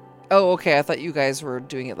said, oh, okay, I thought you guys were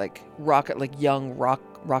doing it like young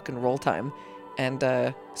rock and roll time. And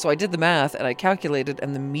so I did the math and I calculated,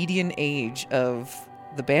 and the median age of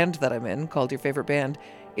the band that I'm in, called Your Favorite Band,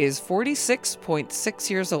 is 46.6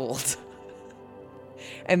 years old.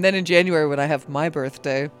 And then in January, when I have my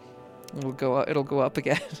birthday, it'll go up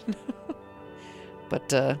again.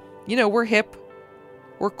 But we're hip.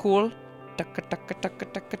 We're cool.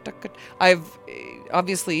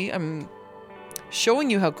 I'm showing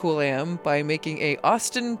you how cool I am by making a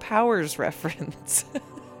Austin Powers reference.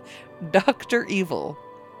 Dr. Evil.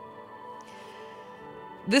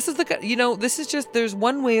 This is this is just, there's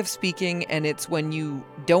one way of speaking, and it's when you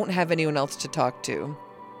don't have anyone else to talk to.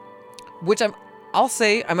 Which I'll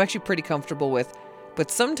say I'm actually pretty comfortable with.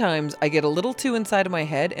 But sometimes I get a little too inside of my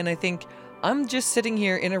head, and I think I'm just sitting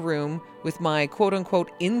here in a room with my quote-unquote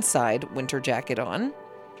inside winter jacket on,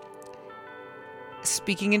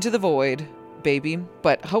 speaking into the void, baby.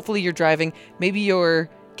 But hopefully you're driving. Maybe you're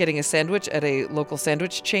getting a sandwich at a local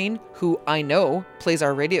sandwich chain who I know plays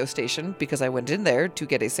our radio station, because I went in there to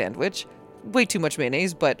get a sandwich. Way too much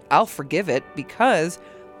mayonnaise, but I'll forgive it because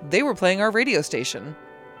they were playing our radio station.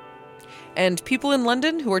 And people in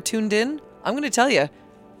London who are tuned in, I'm going to tell you,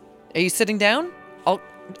 are you sitting down?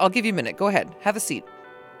 I'll give you a minute. Go ahead. Have a seat.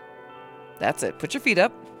 That's it. Put your feet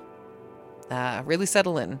up. Really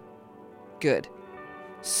settle in. Good.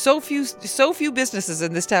 So few businesses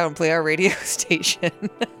in this town play our radio station.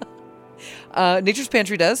 Nature's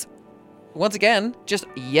Pantry does. Once again, just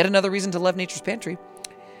yet another reason to love Nature's Pantry.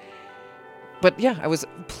 But yeah, I was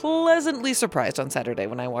pleasantly surprised on Saturday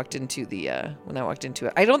when I walked into it.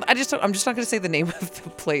 I'm just not going to say the name of the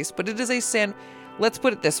place, but it is let's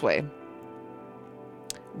put it this way.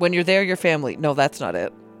 When you're there, your family. No, that's not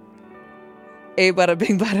it. A bada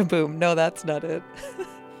bing bada boom. No, that's not it.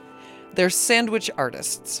 They're sandwich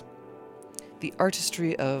artists. The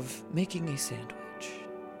artistry of making a sandwich.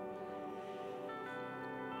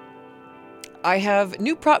 I have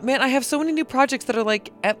I have so many new projects that are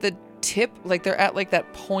like at the tip, like they're at like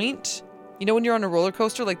that point. You know when you're on a roller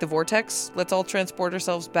coaster, like the vortex? Let's all transport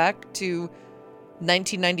ourselves back to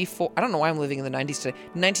 1994. I don't know why I'm living in the 90s today.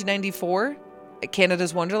 1994 at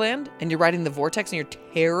Canada's Wonderland, and you're riding the vortex and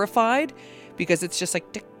you're terrified because it's just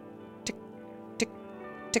like tick, tick, tick,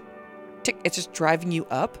 tick, tick. It's just driving you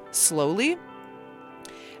up slowly.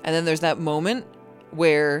 And then there's that moment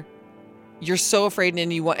where you're so afraid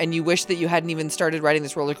and you wish that you hadn't even started riding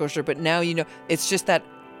this roller coaster, but now you know it's just that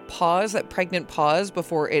pause, that pregnant pause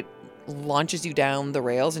before it launches you down the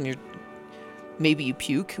rails, and maybe you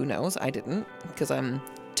puke, who knows? I didn't, because I'm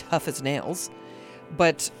tough as nails.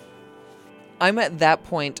 But I'm at that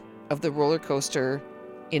point of the roller coaster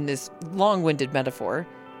in this long-winded metaphor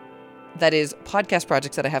that is podcast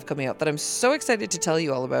projects that I have coming out that I'm so excited to tell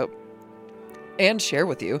you all about and share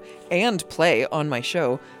with you and play on my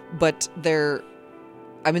show, but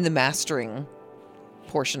I'm in the mastering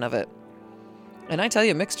portion of it. And I tell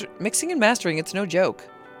you, mixing and mastering, it's no joke.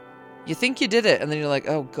 You think you did it, and then you're like,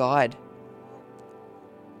 oh God,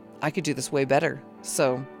 I could do this way better.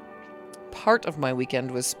 So part of my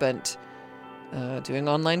weekend was spent doing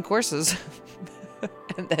online courses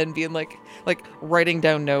and then being like writing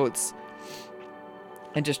down notes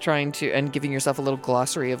and just trying to, and giving yourself a little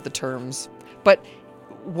glossary of the terms. But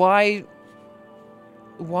why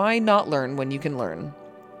not learn when you can learn?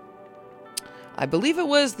 I believe it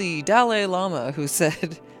was the Dalai Lama who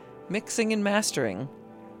said, mixing and mastering,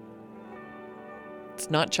 it's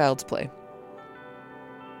not child's play.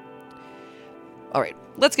 All right,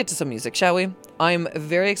 let's get to some music, shall we? I'm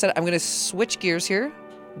very excited. I'm going to switch gears here,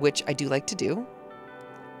 which I do like to do,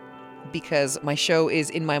 because my show is,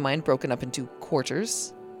 in my mind, broken up into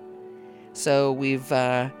quarters. So we've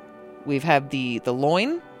had the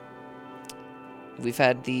loin, we've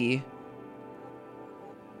had the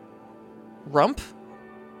rump,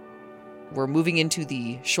 we're moving into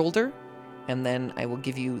the shoulder, and then I will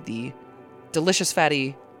give you the delicious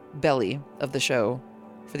fatty belly of the show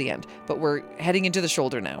for the end. But we're heading into the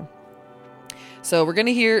shoulder now. So we're going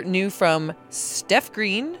to hear new from Steph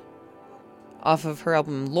Green off of her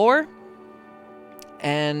album Lore.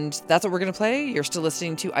 And that's what we're going to play. You're still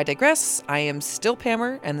listening to I Digress. I am still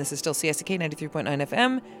Pammer, and this is still CSK 93.9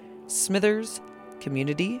 FM, Smithers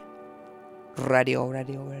Community Radio.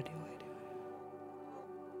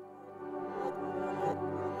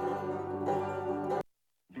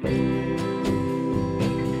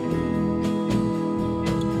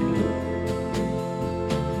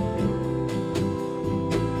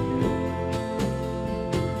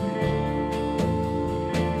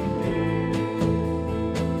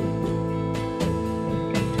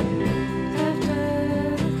 After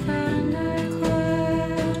the thunder crash,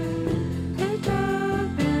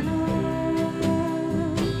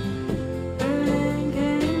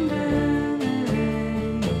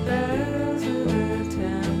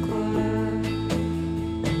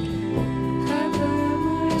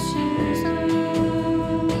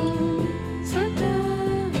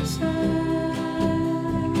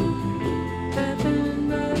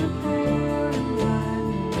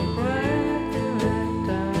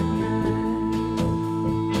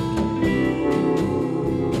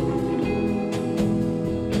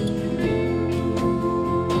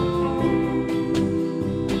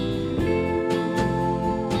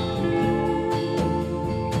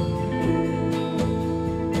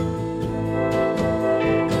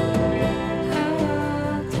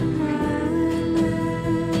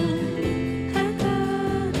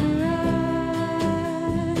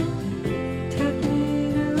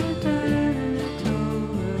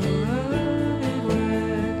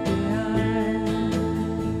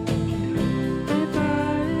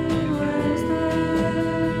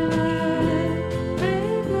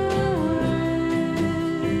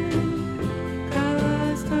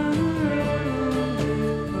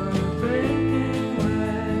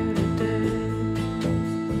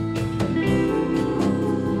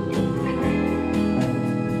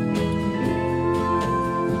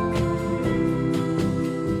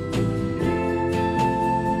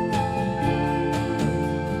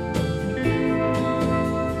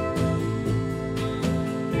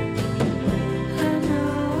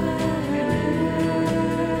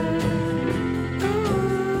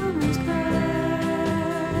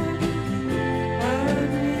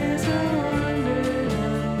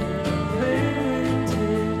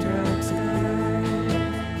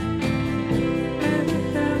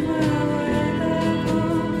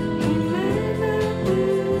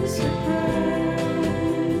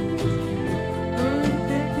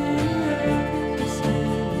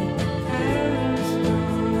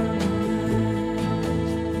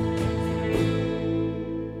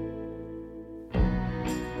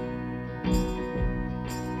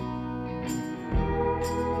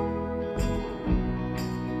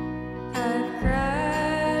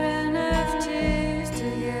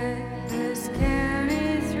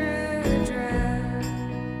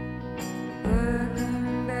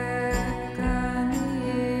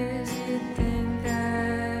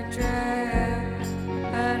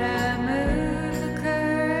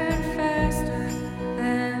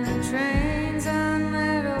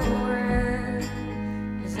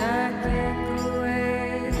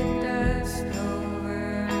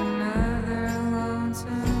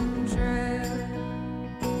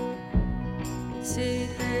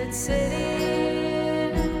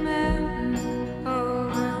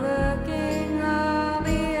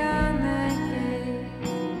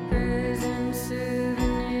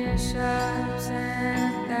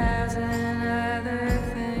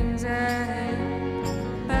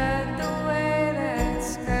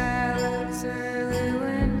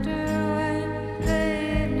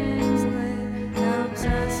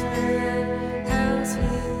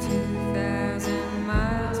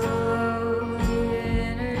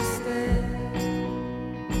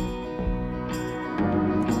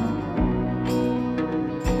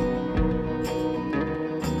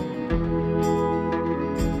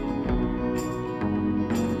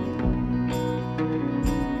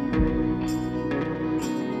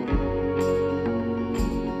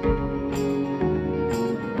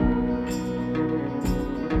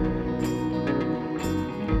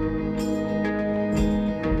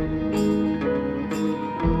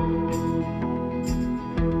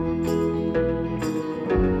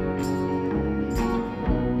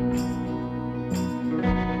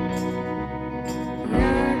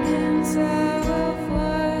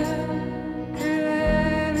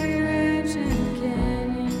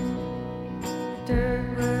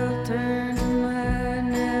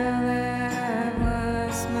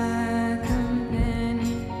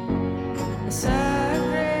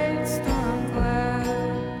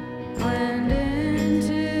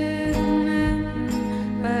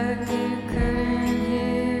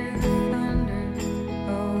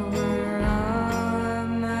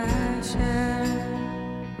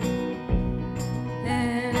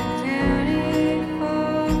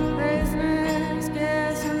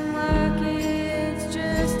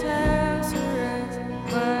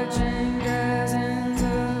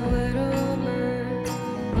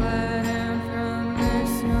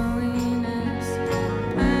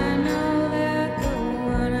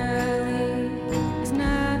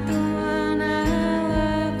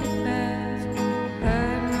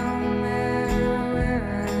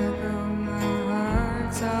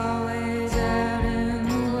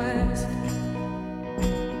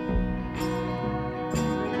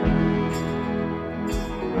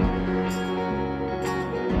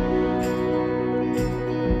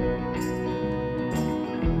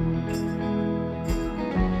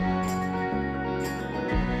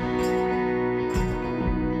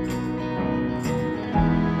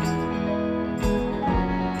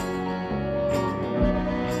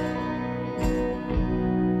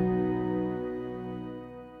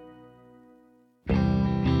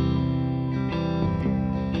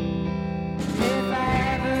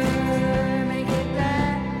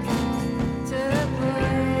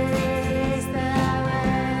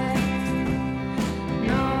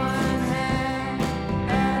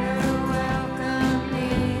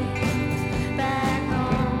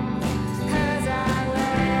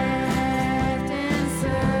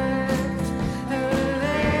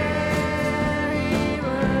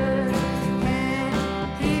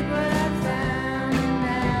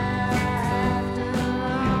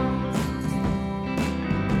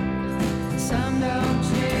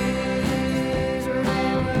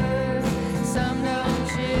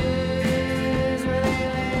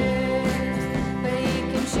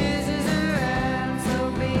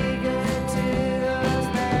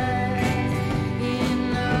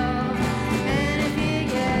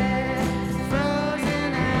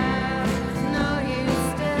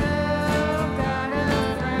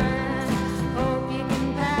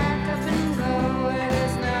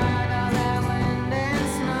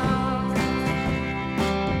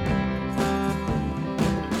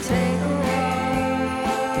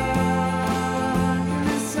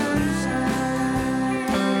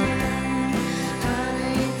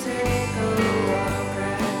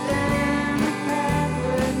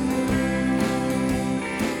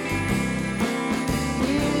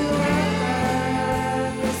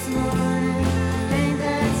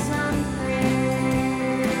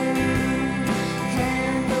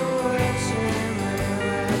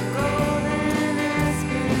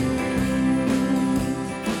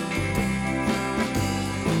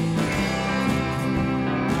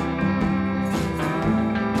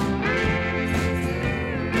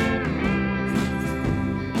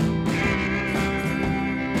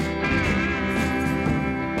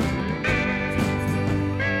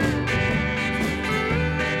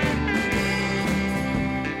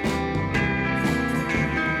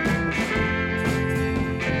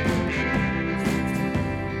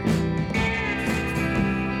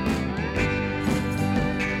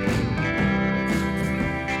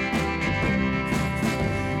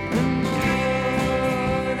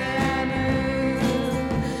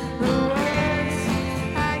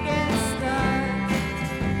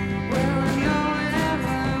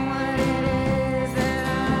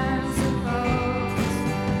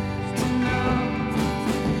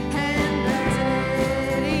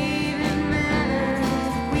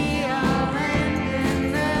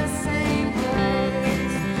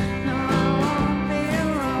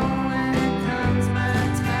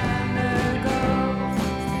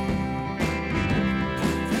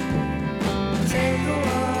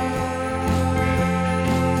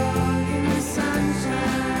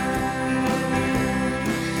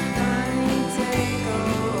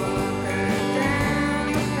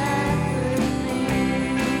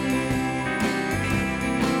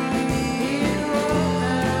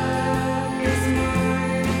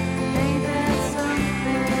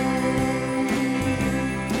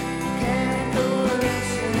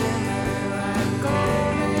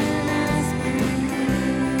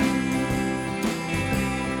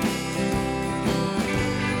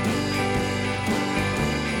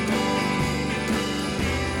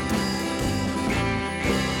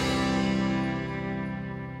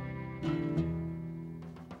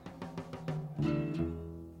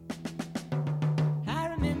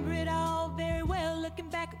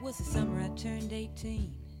 was the summer I turned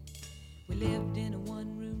 18. We lived in a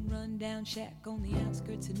one-room run-down shack on the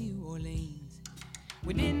outskirts of New Orleans.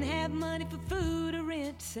 We didn't have money for food or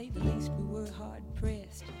rent, to say the least. We were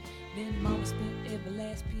hard-pressed. Then Mama spent every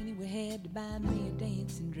last penny we had to buy me a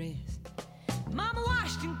dancing dress. Mama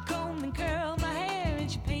washed and combed and curled my hair,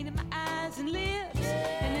 and she painted my eyes and lips.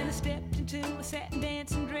 And then I stepped into a satin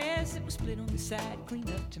dancing dress. It was split on the side, clean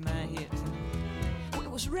up to my hips.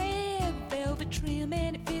 It was red velvet trim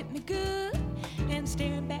and it fit me good. And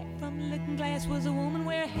staring back from the looking glass was a woman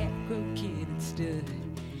where a half-grown kid had stood.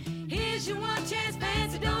 Here's your one chance,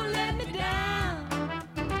 fancy, don't let me down.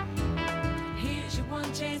 Here's your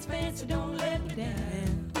one chance, fancy, don't let me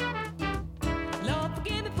down. Lord,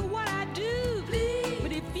 forgive me for what I do, please.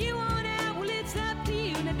 But if you want out, well, it's up to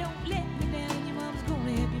you. Now don't let me down, your mom's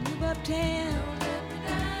gonna help you move uptown. Don't let me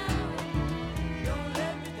down, don't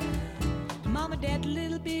let me down. Mama dabbed a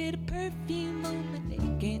little bit of perfume on my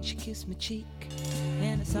neck, and she kissed my cheek.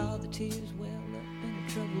 And I saw the tears well up in her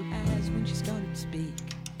troubled eyes when she started to speak.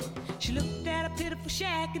 She looked at a pitiful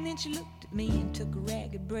shack, and then she looked at me and took a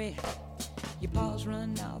ragged breath. Your paws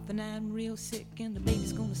run off, and I'm real sick, and the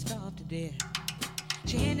baby's gonna starve to death.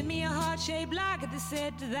 She handed me a heart-shaped locket that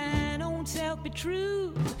said, to thine own self be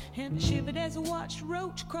true. And I shivered as I watched a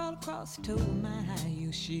roach crawl across the toe of my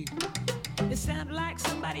high-heel shoe. It sounded like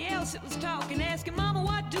somebody else that was talking, asking, Mama,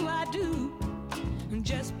 what do I do? And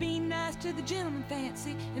just be nice to the gentleman,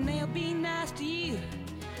 fancy, and they'll be nice to you.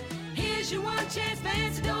 Here's your one chance,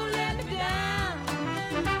 fancy, don't let me down.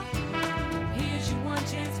 Here's your one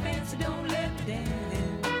chance, fancy, don't let me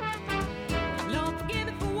down. Lord, forgive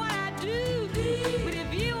me for what I do. But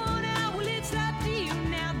if you want out, well, it's up to you.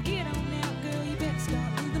 Now get on out, girl, you better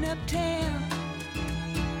start moving uptown.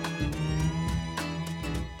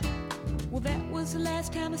 Well, that was the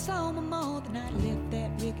last time I saw my ma, the night I left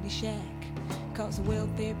that rickety shack. 'Cause the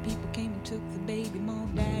welfare people came and took the baby,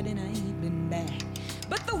 Mom died, and I ain't been back.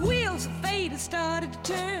 But the wheels of fate had started to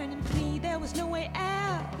turn, and for me there was no way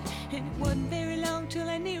out. And it wasn't very long till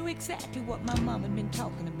I knew exactly what my mom had been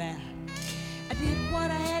talking about. I did what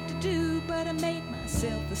I had to do, but I made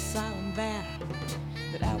myself a solemn vow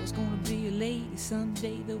that I was gonna be a lady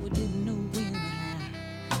someday, though I didn't know when or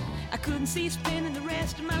how. I couldn't see spending the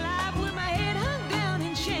rest of my life with my head hung down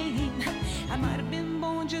in shame. I might have been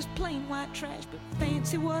born just plain white trash, but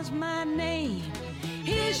fancy was my name.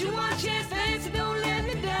 Here's your one chance, fancy, don't let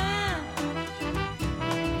me down.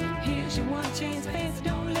 Here's your one chance, fancy,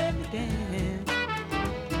 don't let me down.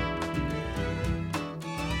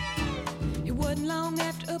 It wasn't long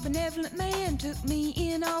after a benevolent man took me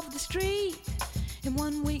in off the street. And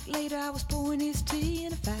 1 week later I was pouring his tea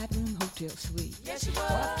in a 5-room hotel suite. Yes, you were.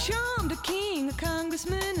 Well, I charmed a king, a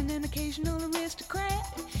congressman, and an occasional aristocrat.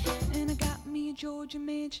 And I got me a Georgia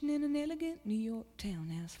mansion in an elegant New York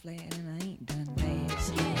townhouse flat. And I ain't done bad.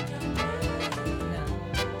 No.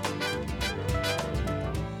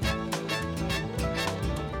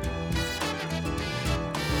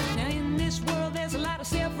 Now in this world there's a lot of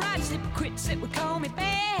self-righteous hypocrites that would call me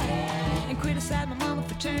bad and criticize my mama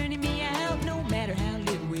for turning me out, no matter how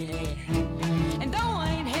little we had. And though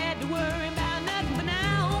I ain't had to worry about nothing but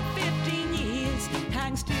now on 15 years, I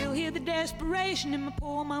can still hear the desperation in my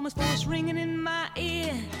poor mama's voice ringing in my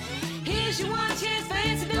ear. Here's your one chance,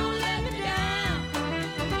 fancy, don't let me down.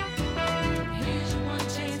 Here's your one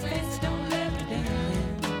chance, fancy, don't let me down.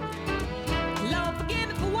 Lord, forgive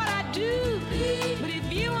me for what I do, but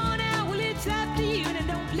if you want out, well, it's up to you. Now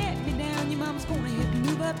don't let me down, your mama's gonna help you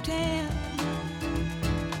move uptown.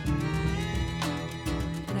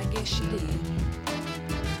 And I guess she did.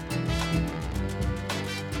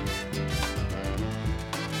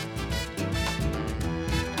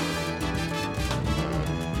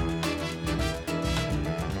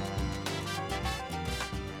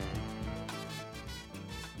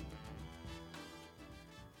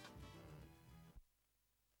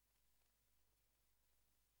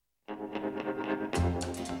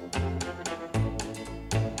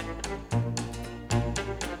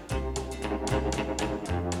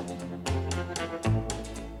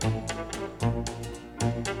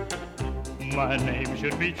 My name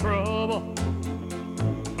should be trouble.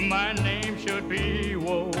 My name should be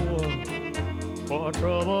woe. For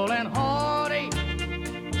trouble and heartache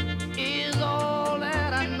is all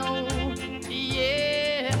that I know.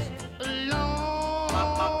 Yes,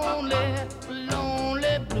 lonely,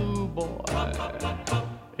 lonely blue boy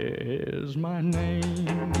is my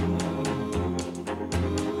name.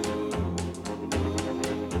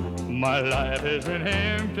 My life has been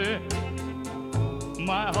empty.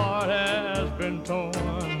 My heart has been torn.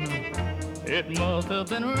 It must have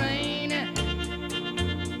been raining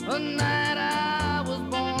the night I was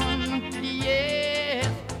born.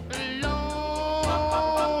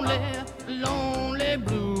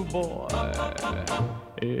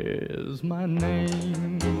 is my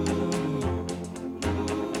name.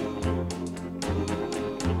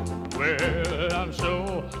 Well, I'm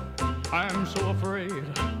so afraid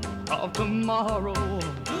of tomorrow.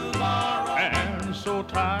 And so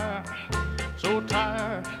tired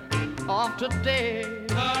of today.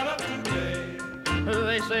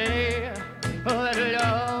 They say that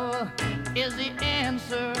love is the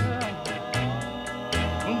answer,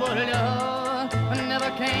 but love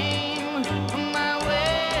never came my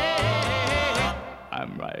way.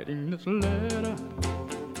 I'm writing this letter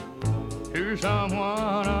to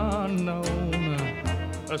someone unknown.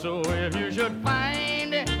 So if you should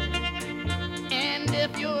find it, and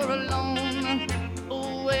if you're alone,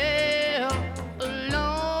 well,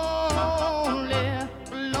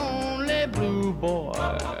 lonely blue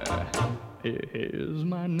boy is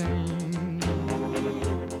my name.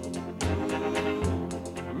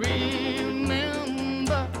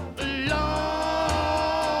 Remember, lonely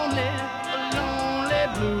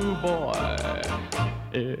blue boy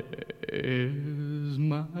is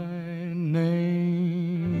my name.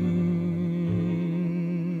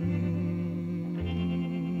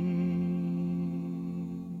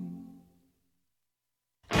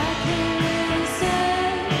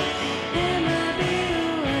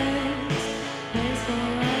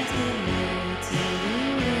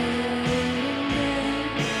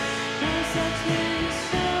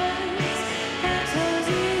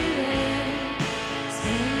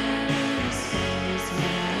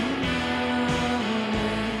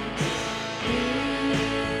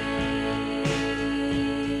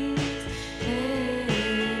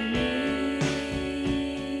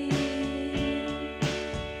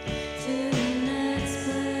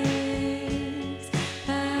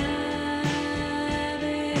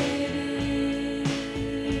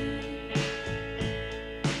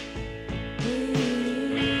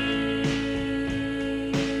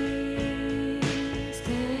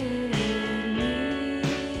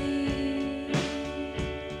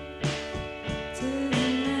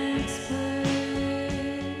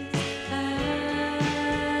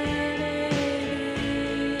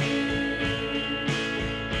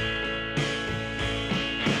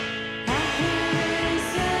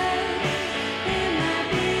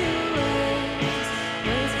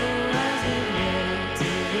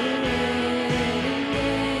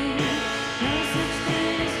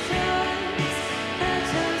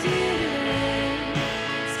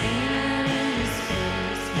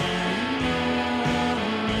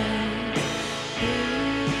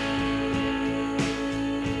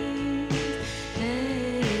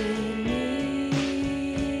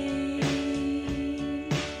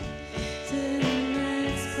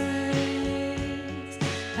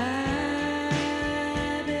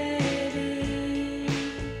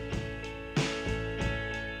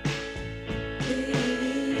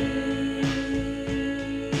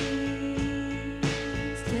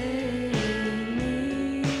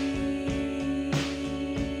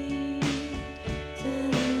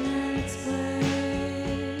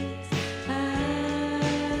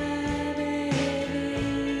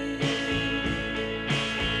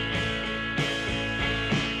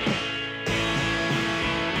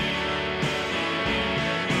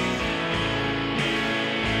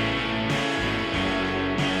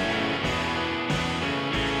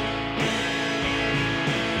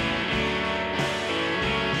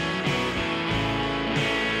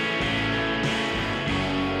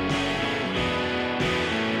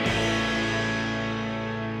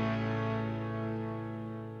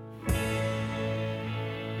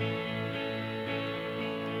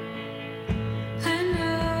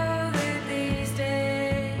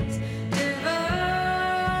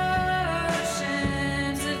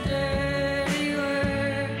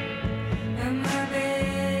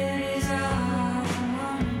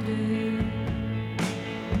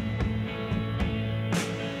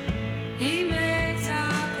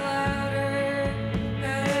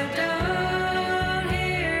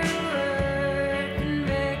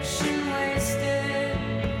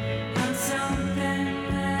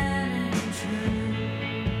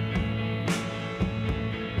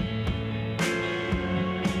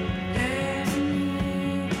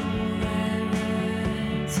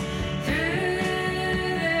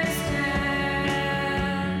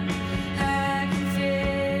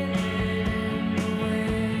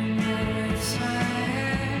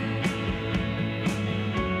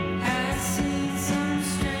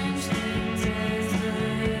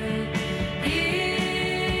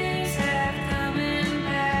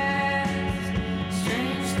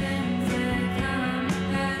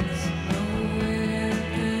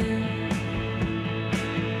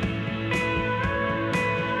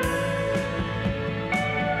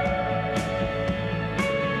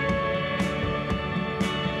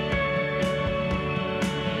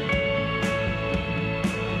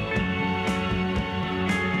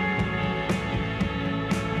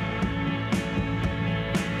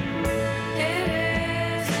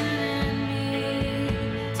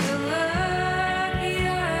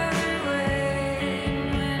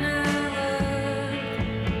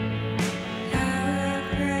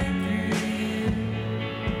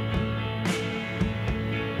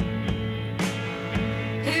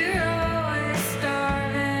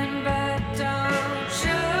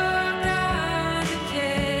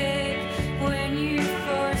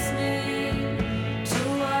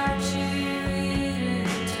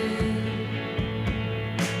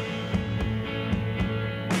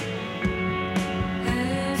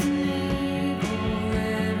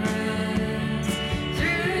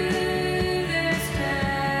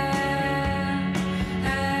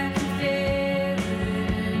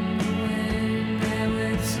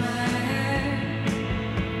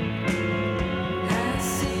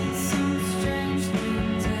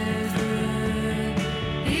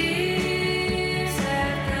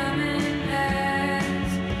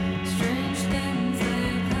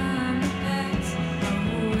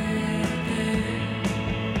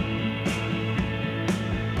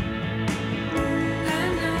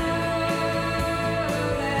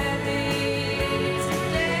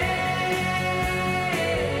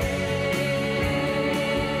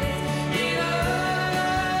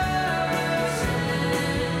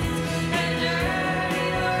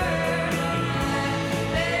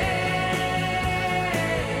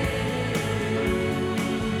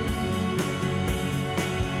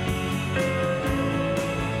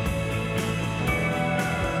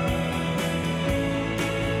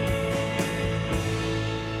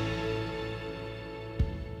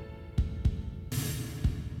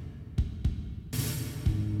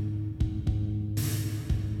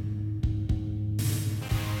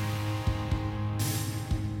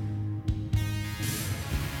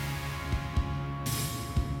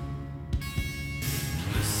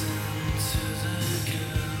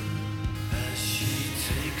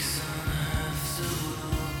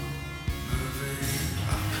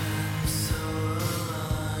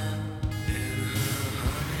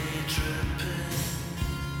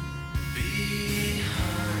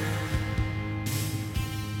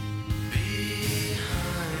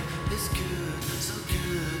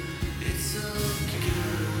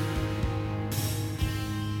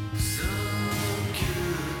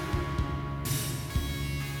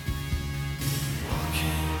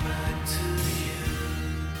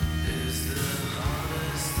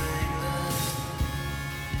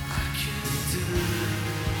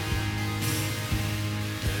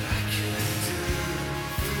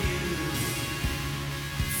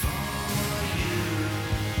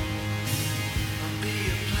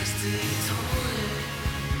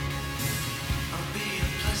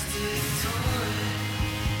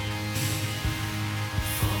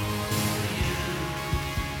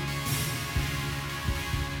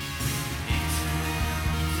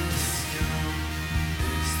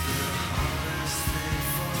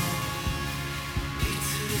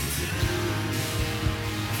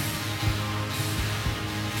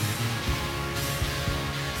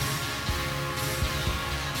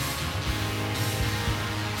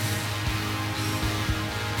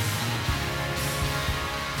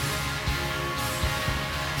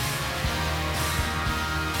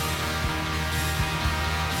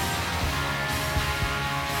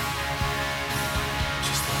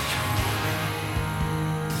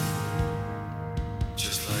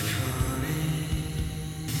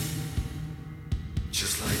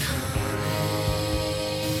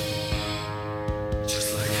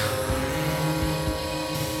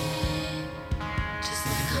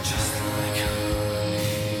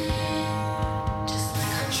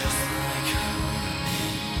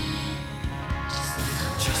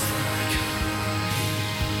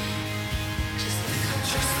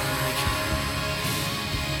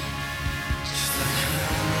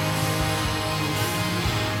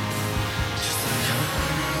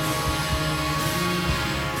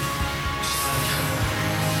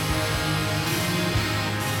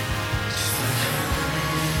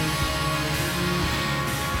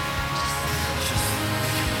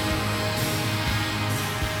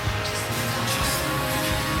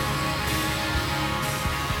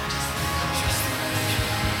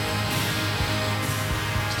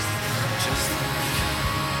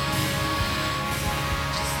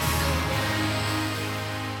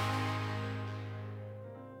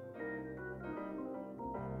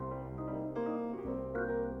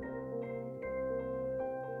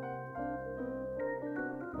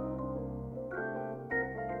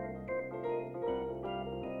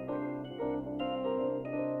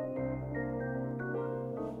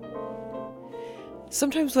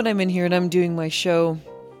 Sometimes when I'm in here and I'm doing my show,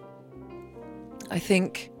 I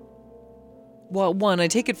think, well, one, I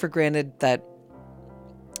take it for granted that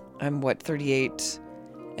I'm 38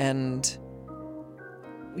 and,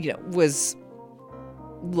 was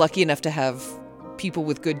lucky enough to have people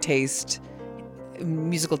with good taste,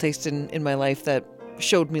 musical taste in my life that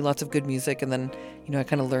showed me lots of good music. And then, I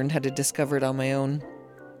kind of learned how to discover it on my own.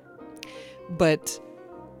 But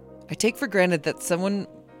I take for granted that someone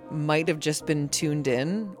might have just been tuned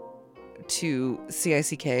in to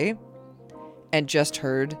CICK and just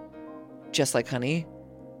heard Just Like Honey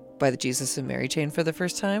by the Jesus and Mary Chain for the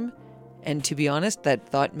first time. And to be honest, that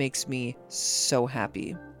thought makes me so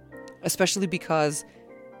happy, especially because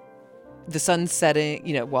the sun's setting,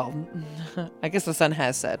 I guess the sun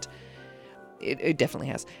has set. It definitely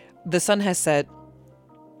has. The sun has set.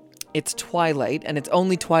 It's twilight, and it's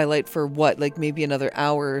only twilight for maybe another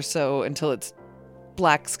hour or so until it's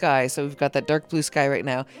black sky. So we've got that dark blue sky right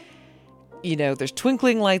now. There's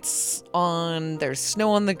twinkling lights on, there's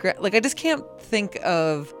snow on the ground. I just can't think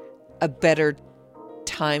of a better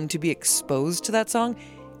time to be exposed to that song,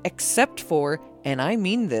 except for, and I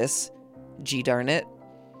mean this, G darn it.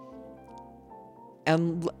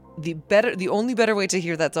 And the only better way to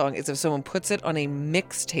hear that song is if someone puts it on a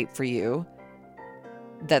mixtape for you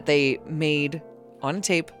that they made on a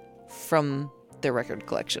tape from their record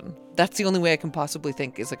collection. That's the only way I can possibly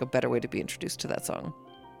think is a better way to be introduced to that song.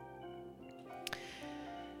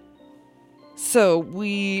 So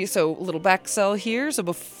a little back sell here. So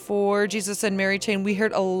before Jesus and Mary Chain, we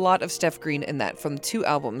heard a lot of Steph Green in that from 2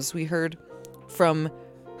 albums. We heard from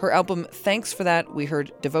her album Thanks for That, we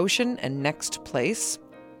heard Devotion and Next Place.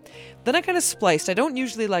 Then I kind of spliced. I don't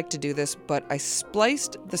usually like to do this, but I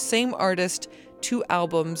spliced the same artist 2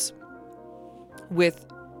 albums with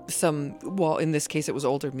some, well, in this case it was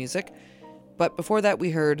older music. But before that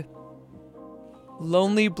we heard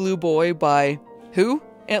Lonely Blue Boy by who?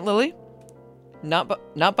 Aunt Lily? Not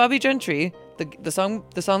Bobby Gentry, the song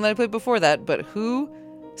that I played before that, but who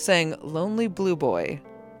sang Lonely Blue Boy?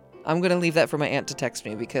 I'm going to leave that for my aunt to text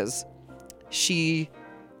me because she's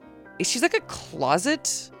like a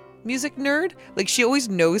closet music nerd. She always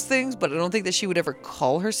knows things, but I don't think that she would ever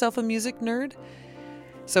call herself a music nerd.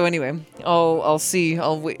 So anyway, I'll see.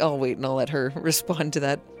 I'll wait and I'll let her respond to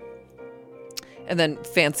that. And then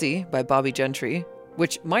Fancy by Bobby Gentry,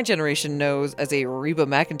 which my generation knows as a Reba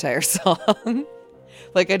McEntire song.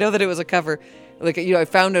 I know that it was a cover. I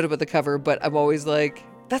found out about the cover, but I'm always like,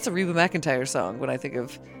 that's a Reba McEntire song when I think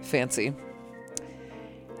of Fancy.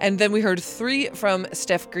 And then we heard 3 from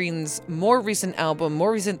Steph Green's more recent album,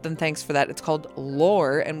 more recent than Thanks for That. It's called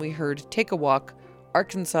Lore, and we heard Take a Walk,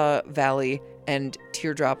 Arkansas Valley, and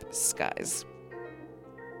Teardrop Skies.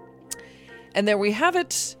 And there we have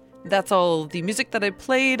it. That's all the music that I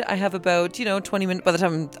played. I have about, 20 minutes. By the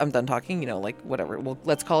time I'm done talking, whatever. Well,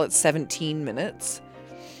 let's call it 17 minutes.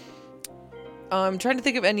 I'm trying to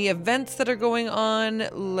think of any events that are going on.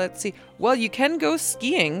 Let's see. Well, you can go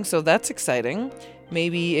skiing, so that's exciting.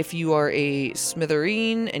 Maybe if you are a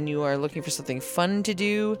smithereen and you are looking for something fun to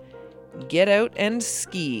do, get out and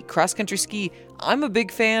ski. Cross-country ski. I'm a big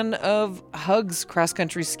fan of Hug's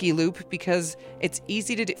cross-country ski loop because it's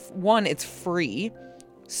easy to do. One, it's free.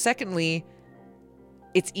 Secondly,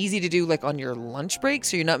 it's easy to do on your lunch break,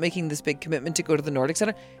 so you're not making this big commitment to go to the Nordic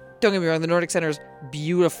Center. Don't get me wrong, the Nordic Center is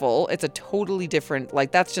beautiful. It's a totally different,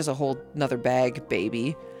 that's just a whole nother bag,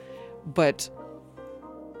 baby. But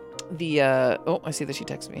the, I see that she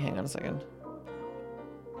texted me. Hang on a second.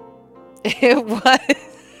 It was,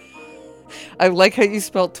 I like how you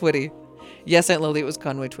spelled Twitty. Yes, Aunt Lily, it was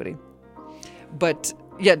Conway Twitty. But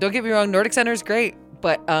yeah, don't get me wrong, Nordic Center is great.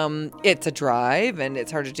 But it's a drive and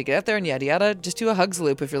it's harder to get out there and yada yada. Just do a Hugs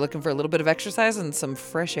loop if you're looking for a little bit of exercise and some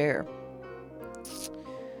fresh air.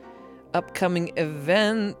 Upcoming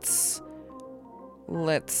events.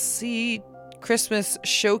 Let's see. Christmas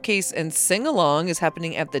Showcase and Sing-Along is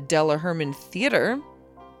happening at the Della Herman Theater.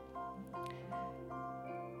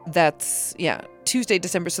 That's, Tuesday,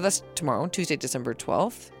 December. So that's tomorrow, Tuesday, December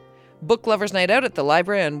 12th. Book Lovers Night Out at the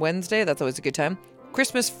library on Wednesday. That's always a good time.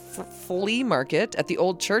 Christmas Flea Market at the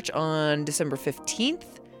Old Church on December 15th.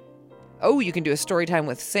 Oh, you can do a story time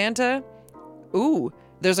with Santa. Ooh,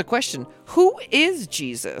 there's a question. Who is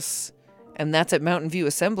Jesus? And that's at Mountain View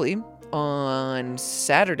Assembly on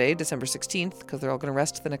Saturday, December 16th, because they're all going to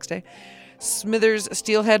rest the next day. Smithers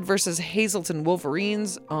Steelhead versus Hazleton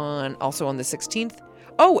Wolverines also on the 16th.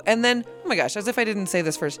 Oh, and then, oh my gosh, as if I didn't say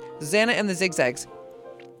this first, Xana and the Zigzags.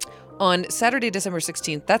 On Saturday, December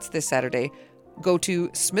 16th, that's this Saturday, go to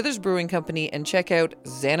Smithers Brewing Company and check out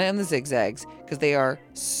Xana and the Zigzags because they are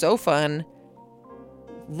so fun.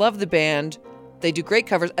 Love the band. They do great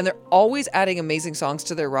covers, and they're always adding amazing songs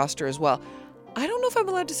to their roster as well. I don't know if I'm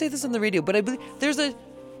allowed to say this on the radio, but I believe there's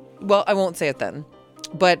well, I won't say it then.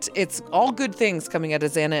 But it's all good things coming out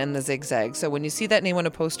of Xana and the Zigzag. So when you see that name on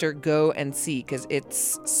a poster, go and see, because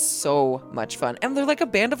it's so much fun. And they're like a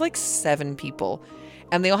band of like 7 people.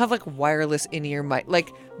 And they all have like wireless in-ear mic.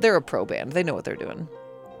 Like, they're a pro band. They know what they're doing.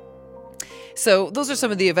 So those are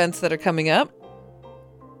some of the events that are coming up.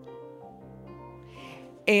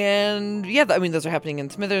 And yeah, I mean, those are happening in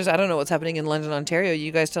Smithers. I don't know what's happening in London, Ontario.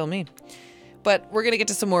 You guys tell me. But we're going to get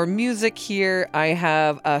to some more music here. I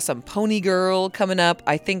have some Pony Girl coming up.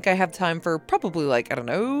 I think I have time for probably like, I don't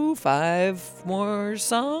know, 5 more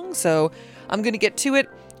songs. So I'm going to get to it.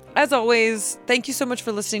 As always, thank you so much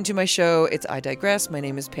for listening to my show. It's I Digress. My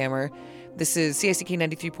name is Pammer. This is CICK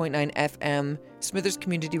 93.9 FM, Smithers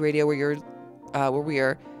Community Radio, where we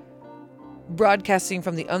are broadcasting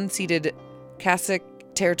from the unceded Cassock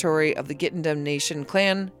territory of the Gittendum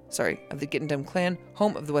clan,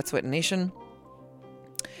 home of the Wet'suwet'en Nation.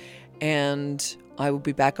 And I will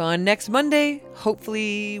be back on next Monday,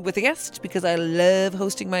 hopefully with a guest, because I love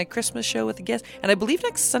hosting my Christmas show with a guest. And I believe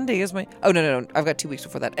next Sunday is my... Oh, no. I've got 2 weeks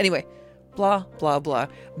before that. Anyway, blah, blah, blah.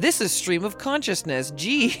 This is Stream of Consciousness.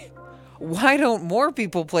 Gee, why don't more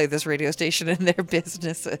people play this radio station in their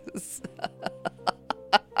businesses?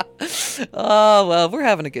 Oh, well, we're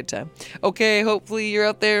having a good time. Okay, hopefully you're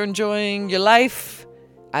out there enjoying your life.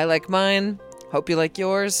 I like mine. Hope you like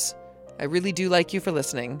yours. I really do like you for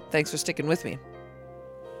listening. Thanks for sticking with me.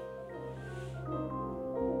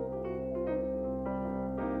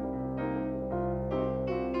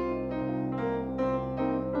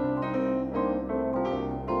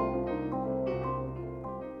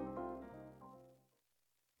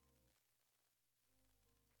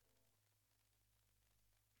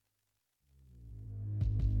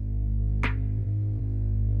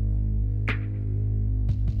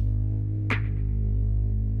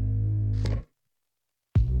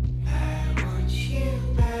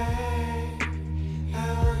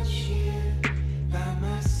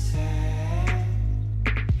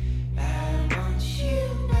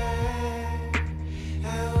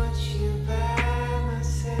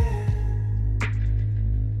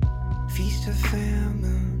 Feast of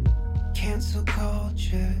famine, cancel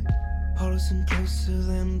culture, polis and closer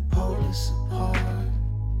than polis apart.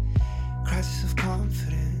 Crisis of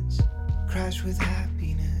confidence, crash with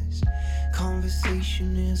happiness.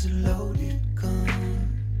 Conversation is a loaded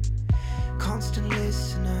gun. Constant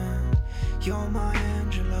listener, you're my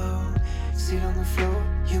Angelo. Sit on the floor,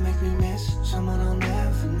 you make me miss someone I'll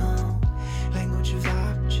never know. Language of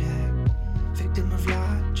object, victim of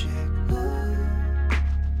logic. Ooh.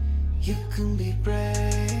 You can be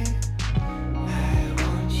brave. I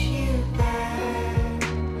want you back.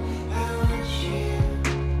 I want you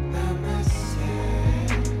by my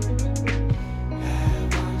side. I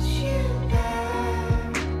want you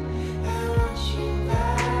back. I want you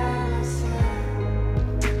by my side.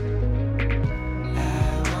 I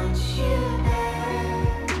want you back.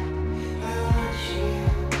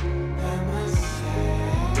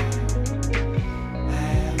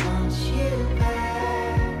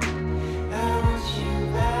 I want you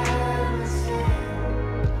by my side.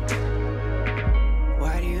 I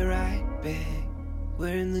want you back.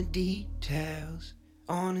 We're in the details.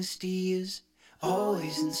 Honesty is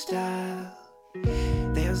always in style.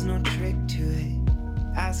 There's no trick to it.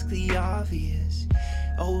 Ask the obvious.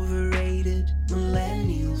 Overrated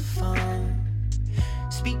millennial fun.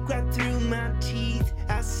 Speak right through my teeth.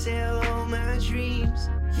 I sell all my dreams.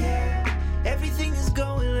 Yeah, everything is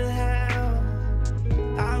going to hell.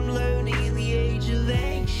 I'm learning in the age of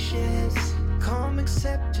anxious. Calm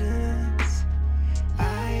acceptance.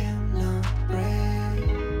 I am not brave.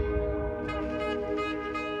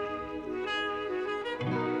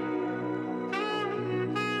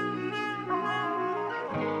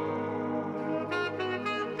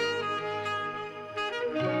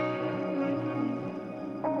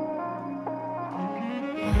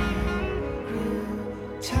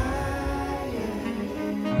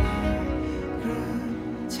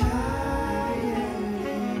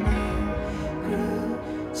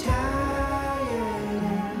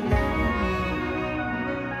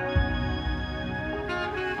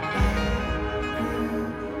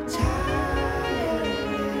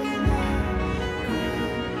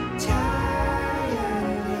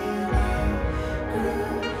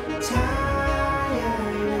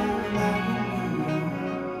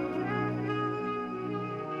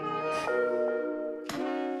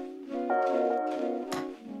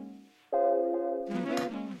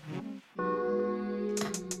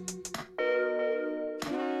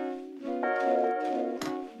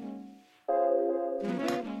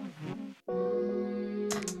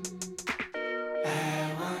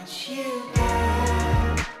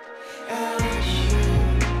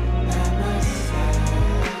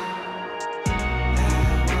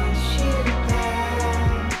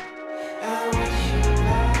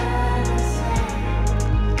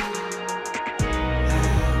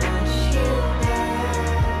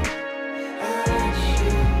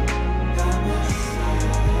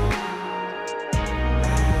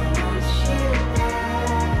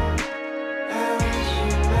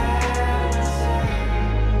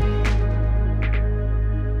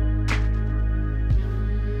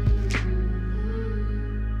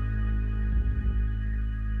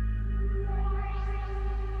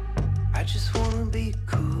 I just wanna be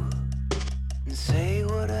cool and say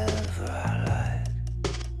whatever I like.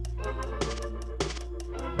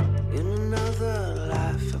 In another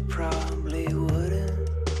life I probably wouldn't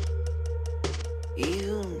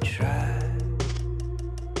even try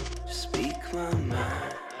to speak my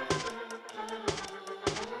mind.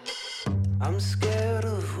 I'm scared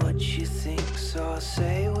of what you think, so I'll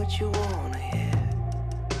say what you wanna hear.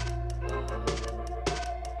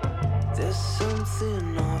 There's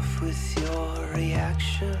something off with your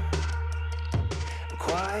reaction. A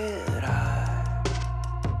quiet eye,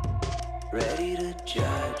 ready to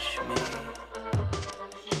judge me.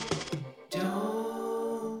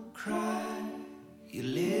 Don't cry, you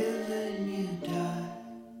live and you die.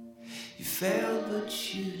 You fail but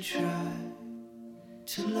you try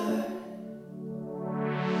to learn.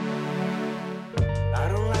 I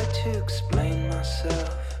don't like to explain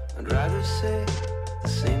myself. I'd rather say the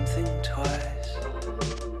same thing twice.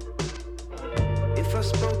 If I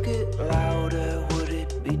spoke it louder, would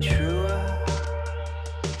it be truer?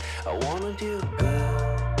 I wanna do good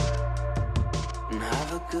and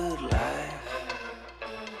have a good life.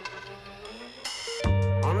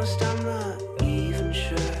 Honest, I'm not even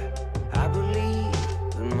sure I believe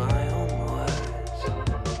in my own words.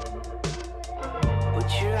 But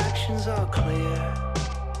your actions are clear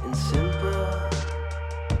and simple.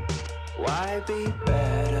 Why be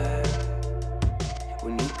better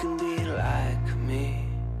when you can be like me?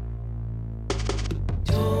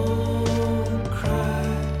 Don't cry,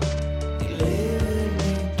 you live and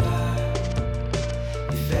you die.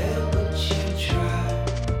 You fail but you try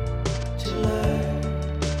to learn.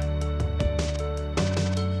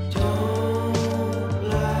 Don't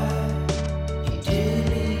lie, you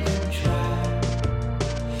didn't even try.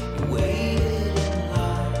 You waited in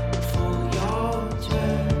line for your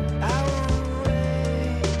turn. I will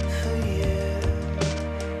wait for you,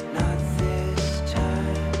 not this time.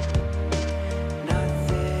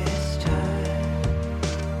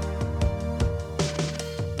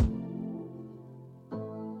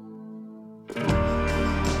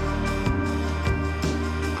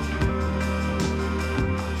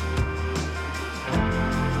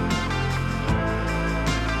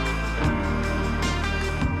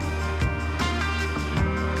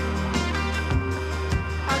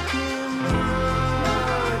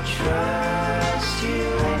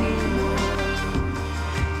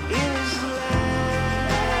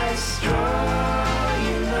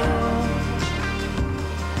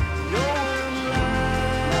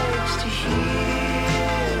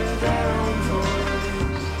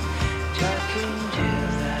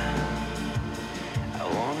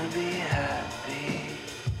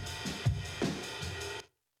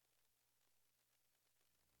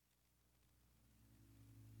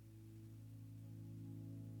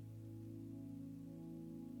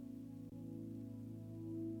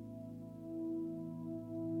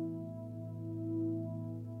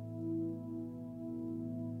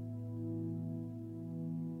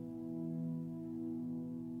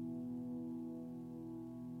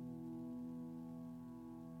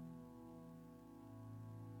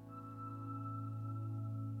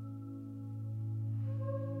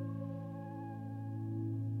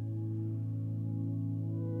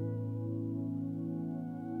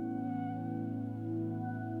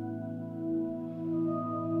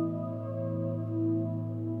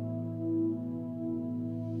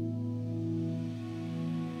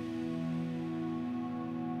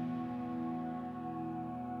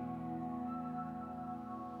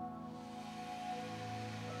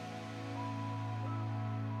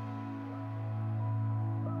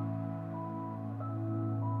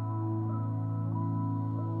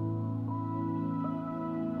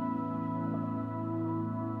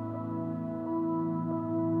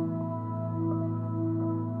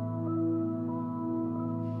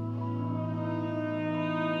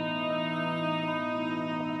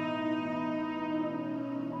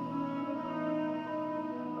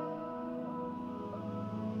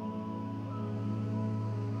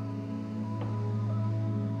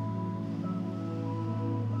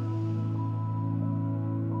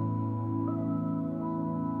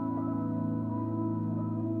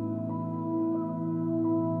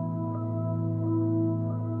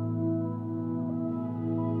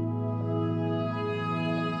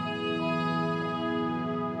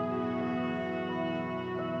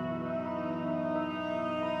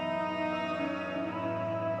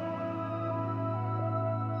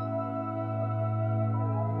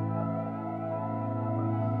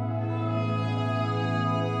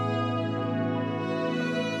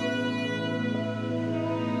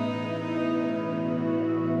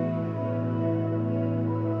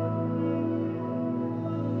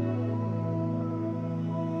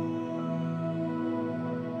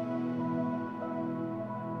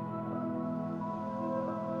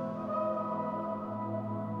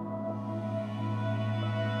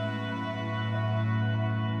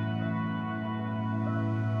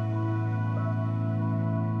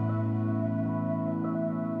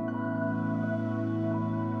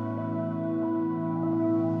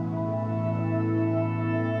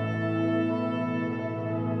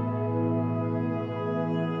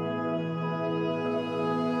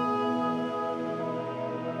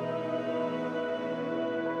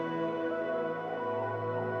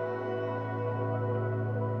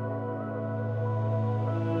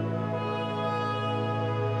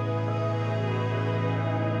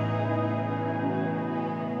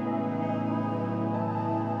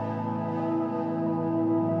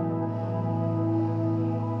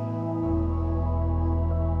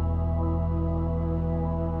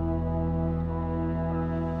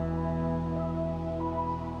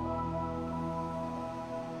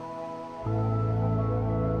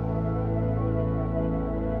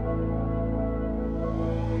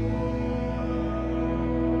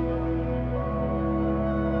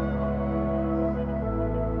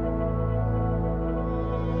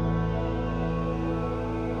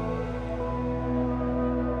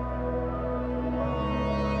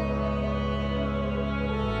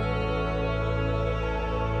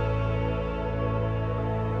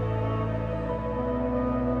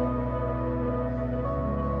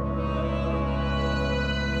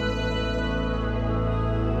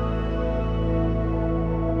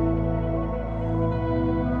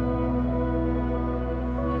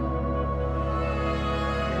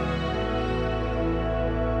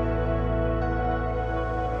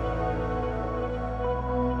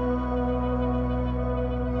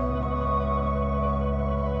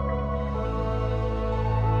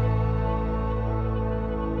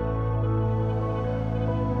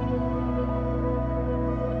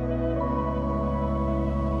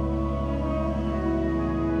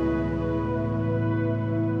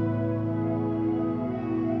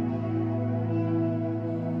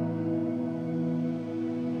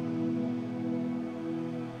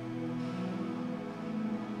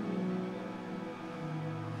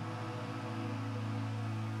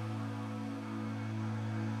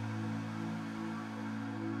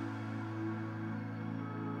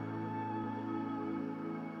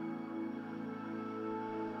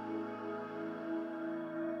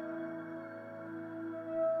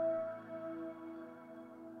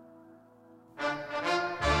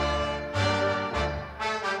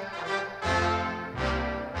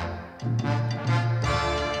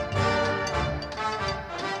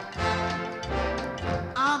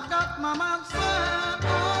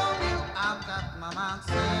 mind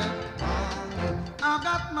set on you. I've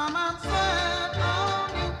got my mind set on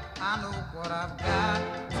you. I know what I've got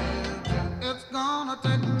to do. It's gonna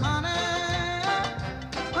take money.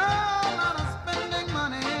 Oh, a lot of spending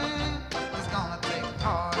money. It's gonna take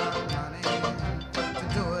hard money to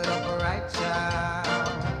do it up right,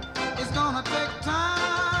 child. It's gonna take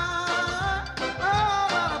time. Oh,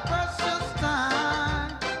 a lot of precious time.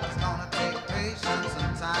 It's gonna take patience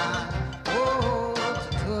and time. Oh, to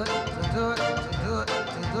do it, to do it, to do it,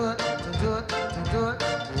 to do it, to do it, to do it.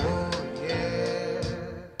 Oh, yeah.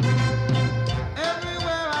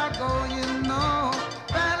 Everywhere I go, you know,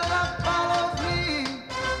 bad luck follows me.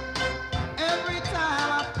 Every time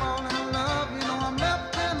I fall in love, you know I'm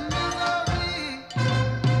left in misery.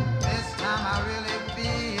 This time I really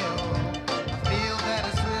feel that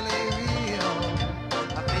it's really real.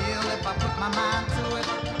 I feel if I put my mind to it,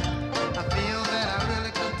 I feel that I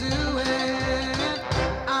really could do it.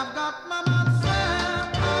 I've got my mind set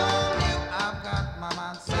on you. I've got my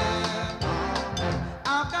mind set on you.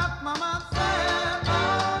 I've got my mind set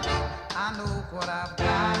on you. I know what I've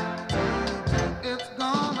got to do. It's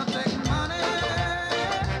gonna take money.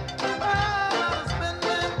 Oh, a lot of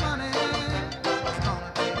spending money. It's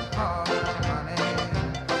gonna take hard money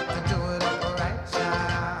to do it up right,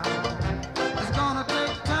 child. It's gonna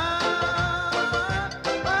take time.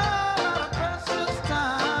 Oh, a lot of precious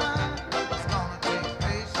time. It's gonna take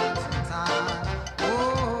patience and time.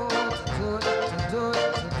 Oh, to do it, to do it,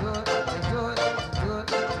 to do it, to do it, to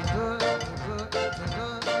do it, to do it, to do it, to do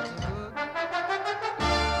it, to do it.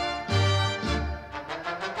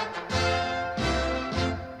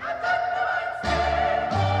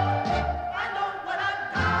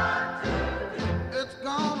 It's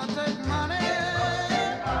gonna take money.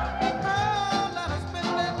 Oh, a lot of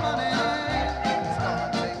spending money. It's gonna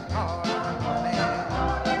take hard money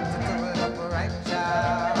to do it up right,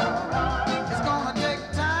 child. It's gonna take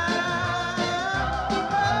time.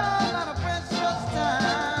 Oh, a lot of precious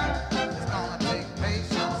time. It's gonna take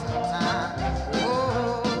patience and time.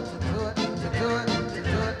 Oh, to do it, to do it, to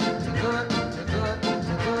do it, to do it, to do it,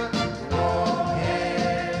 to do it. Oh,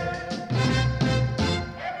 yeah.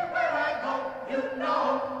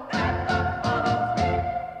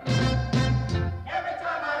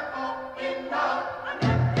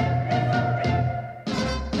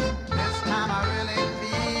 This time I really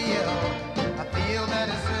feel that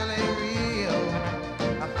it's really real.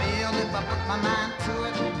 I feel if I put my mind to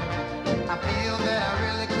it, I feel that I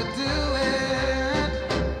really could do it.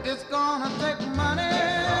 It's gonna take money.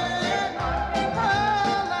 Oh,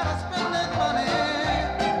 a lot of spending money.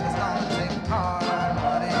 It's gonna take hard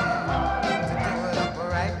money to do it up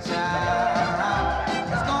right, child.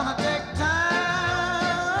 It's gonna take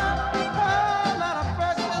time. Oh, a lot of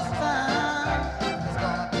precious time. It's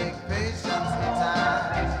gonna take patience and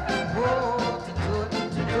time. Oh, to do it,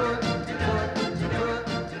 to do it, to do it, to do it,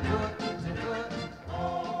 to do it, to do it.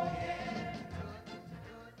 Oh, yeah.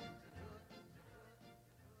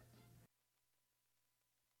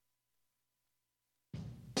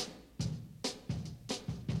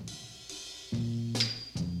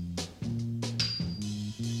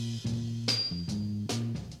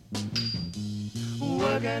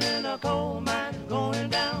 Working in a coal mine, going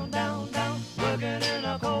down, down, down. Working in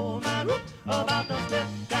a coal mine, whoop, about to slip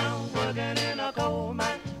down. Working in a coal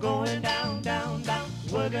mine, going down, down, down.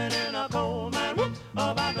 Working in a coal mine, whoop,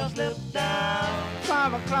 about to slip down.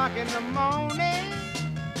 5 o'clock in the morning,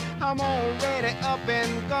 I'm already up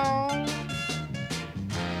and gone.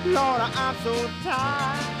 Lord, I'm so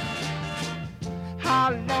tired.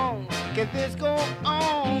 How long can this go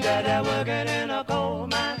on? Dada working in a coal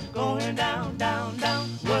mine, going down, down, down.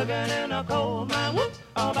 Working in a coal mine, whoop,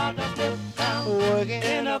 about to slip down. Working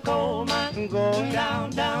In a coal mine, going down,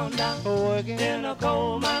 down, down. working. In a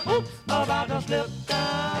coal mine, whoop, about to slip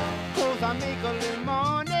down. 'Cause I make a little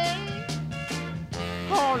money,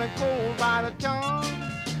 hauling coal by the ton.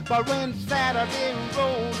 But when Saturday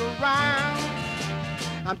rolls around,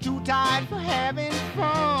 I'm too tired for having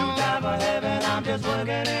fun. Too tired for heaven, I'm just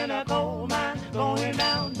working in a coal mine, going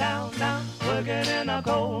down, down, down. Working in a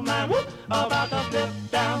coal mine, whoop, about to slip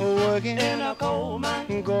down. Working In a coal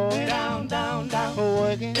mine, going down, down, down.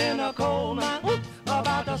 working. In a coal mine, whoop,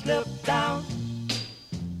 about to slip down.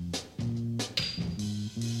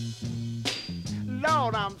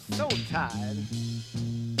 Lord, I'm so tired.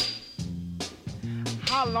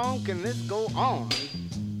 How long can this go on?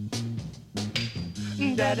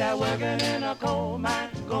 Dada working in a coal mine,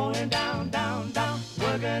 going down, down, down.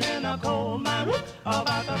 Working in a coal mine, whoop,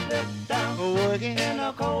 about to slip down. Working In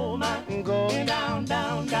a coal mine, going down,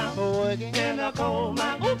 down, down. working. In a coal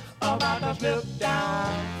mine, whoop, about to slip down.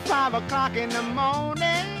 5 o'clock in the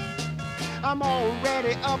morning, I'm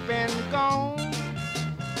already up and gone.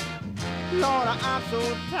 Lord, I'm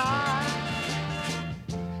so tired.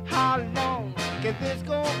 How long can this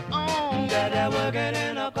go on? That working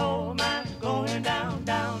in a coal mine, going down,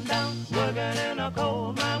 down, down. Working in a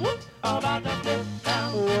coal mine, whoop, about to flip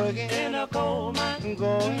down. Working In a coal mine,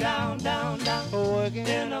 going down, down, down. working.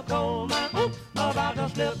 In a coal mine, whoop, about to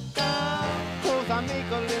slip down. 'Cause I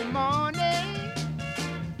make a little money,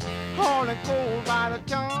 hauling coal by the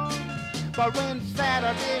ton. But when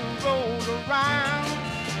Saturday rolls around,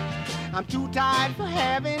 I'm too tired for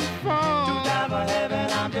having fun. Too tired for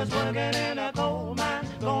heaven, I'm just working in a coal mine,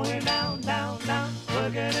 going down, down, down.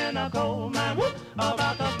 Working in a coal mine, whoop,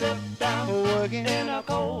 about to slip down. Working In a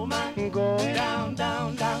coal mine, going down,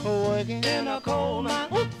 down, down. working. In a coal mine,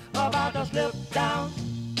 whoop, about to slip down.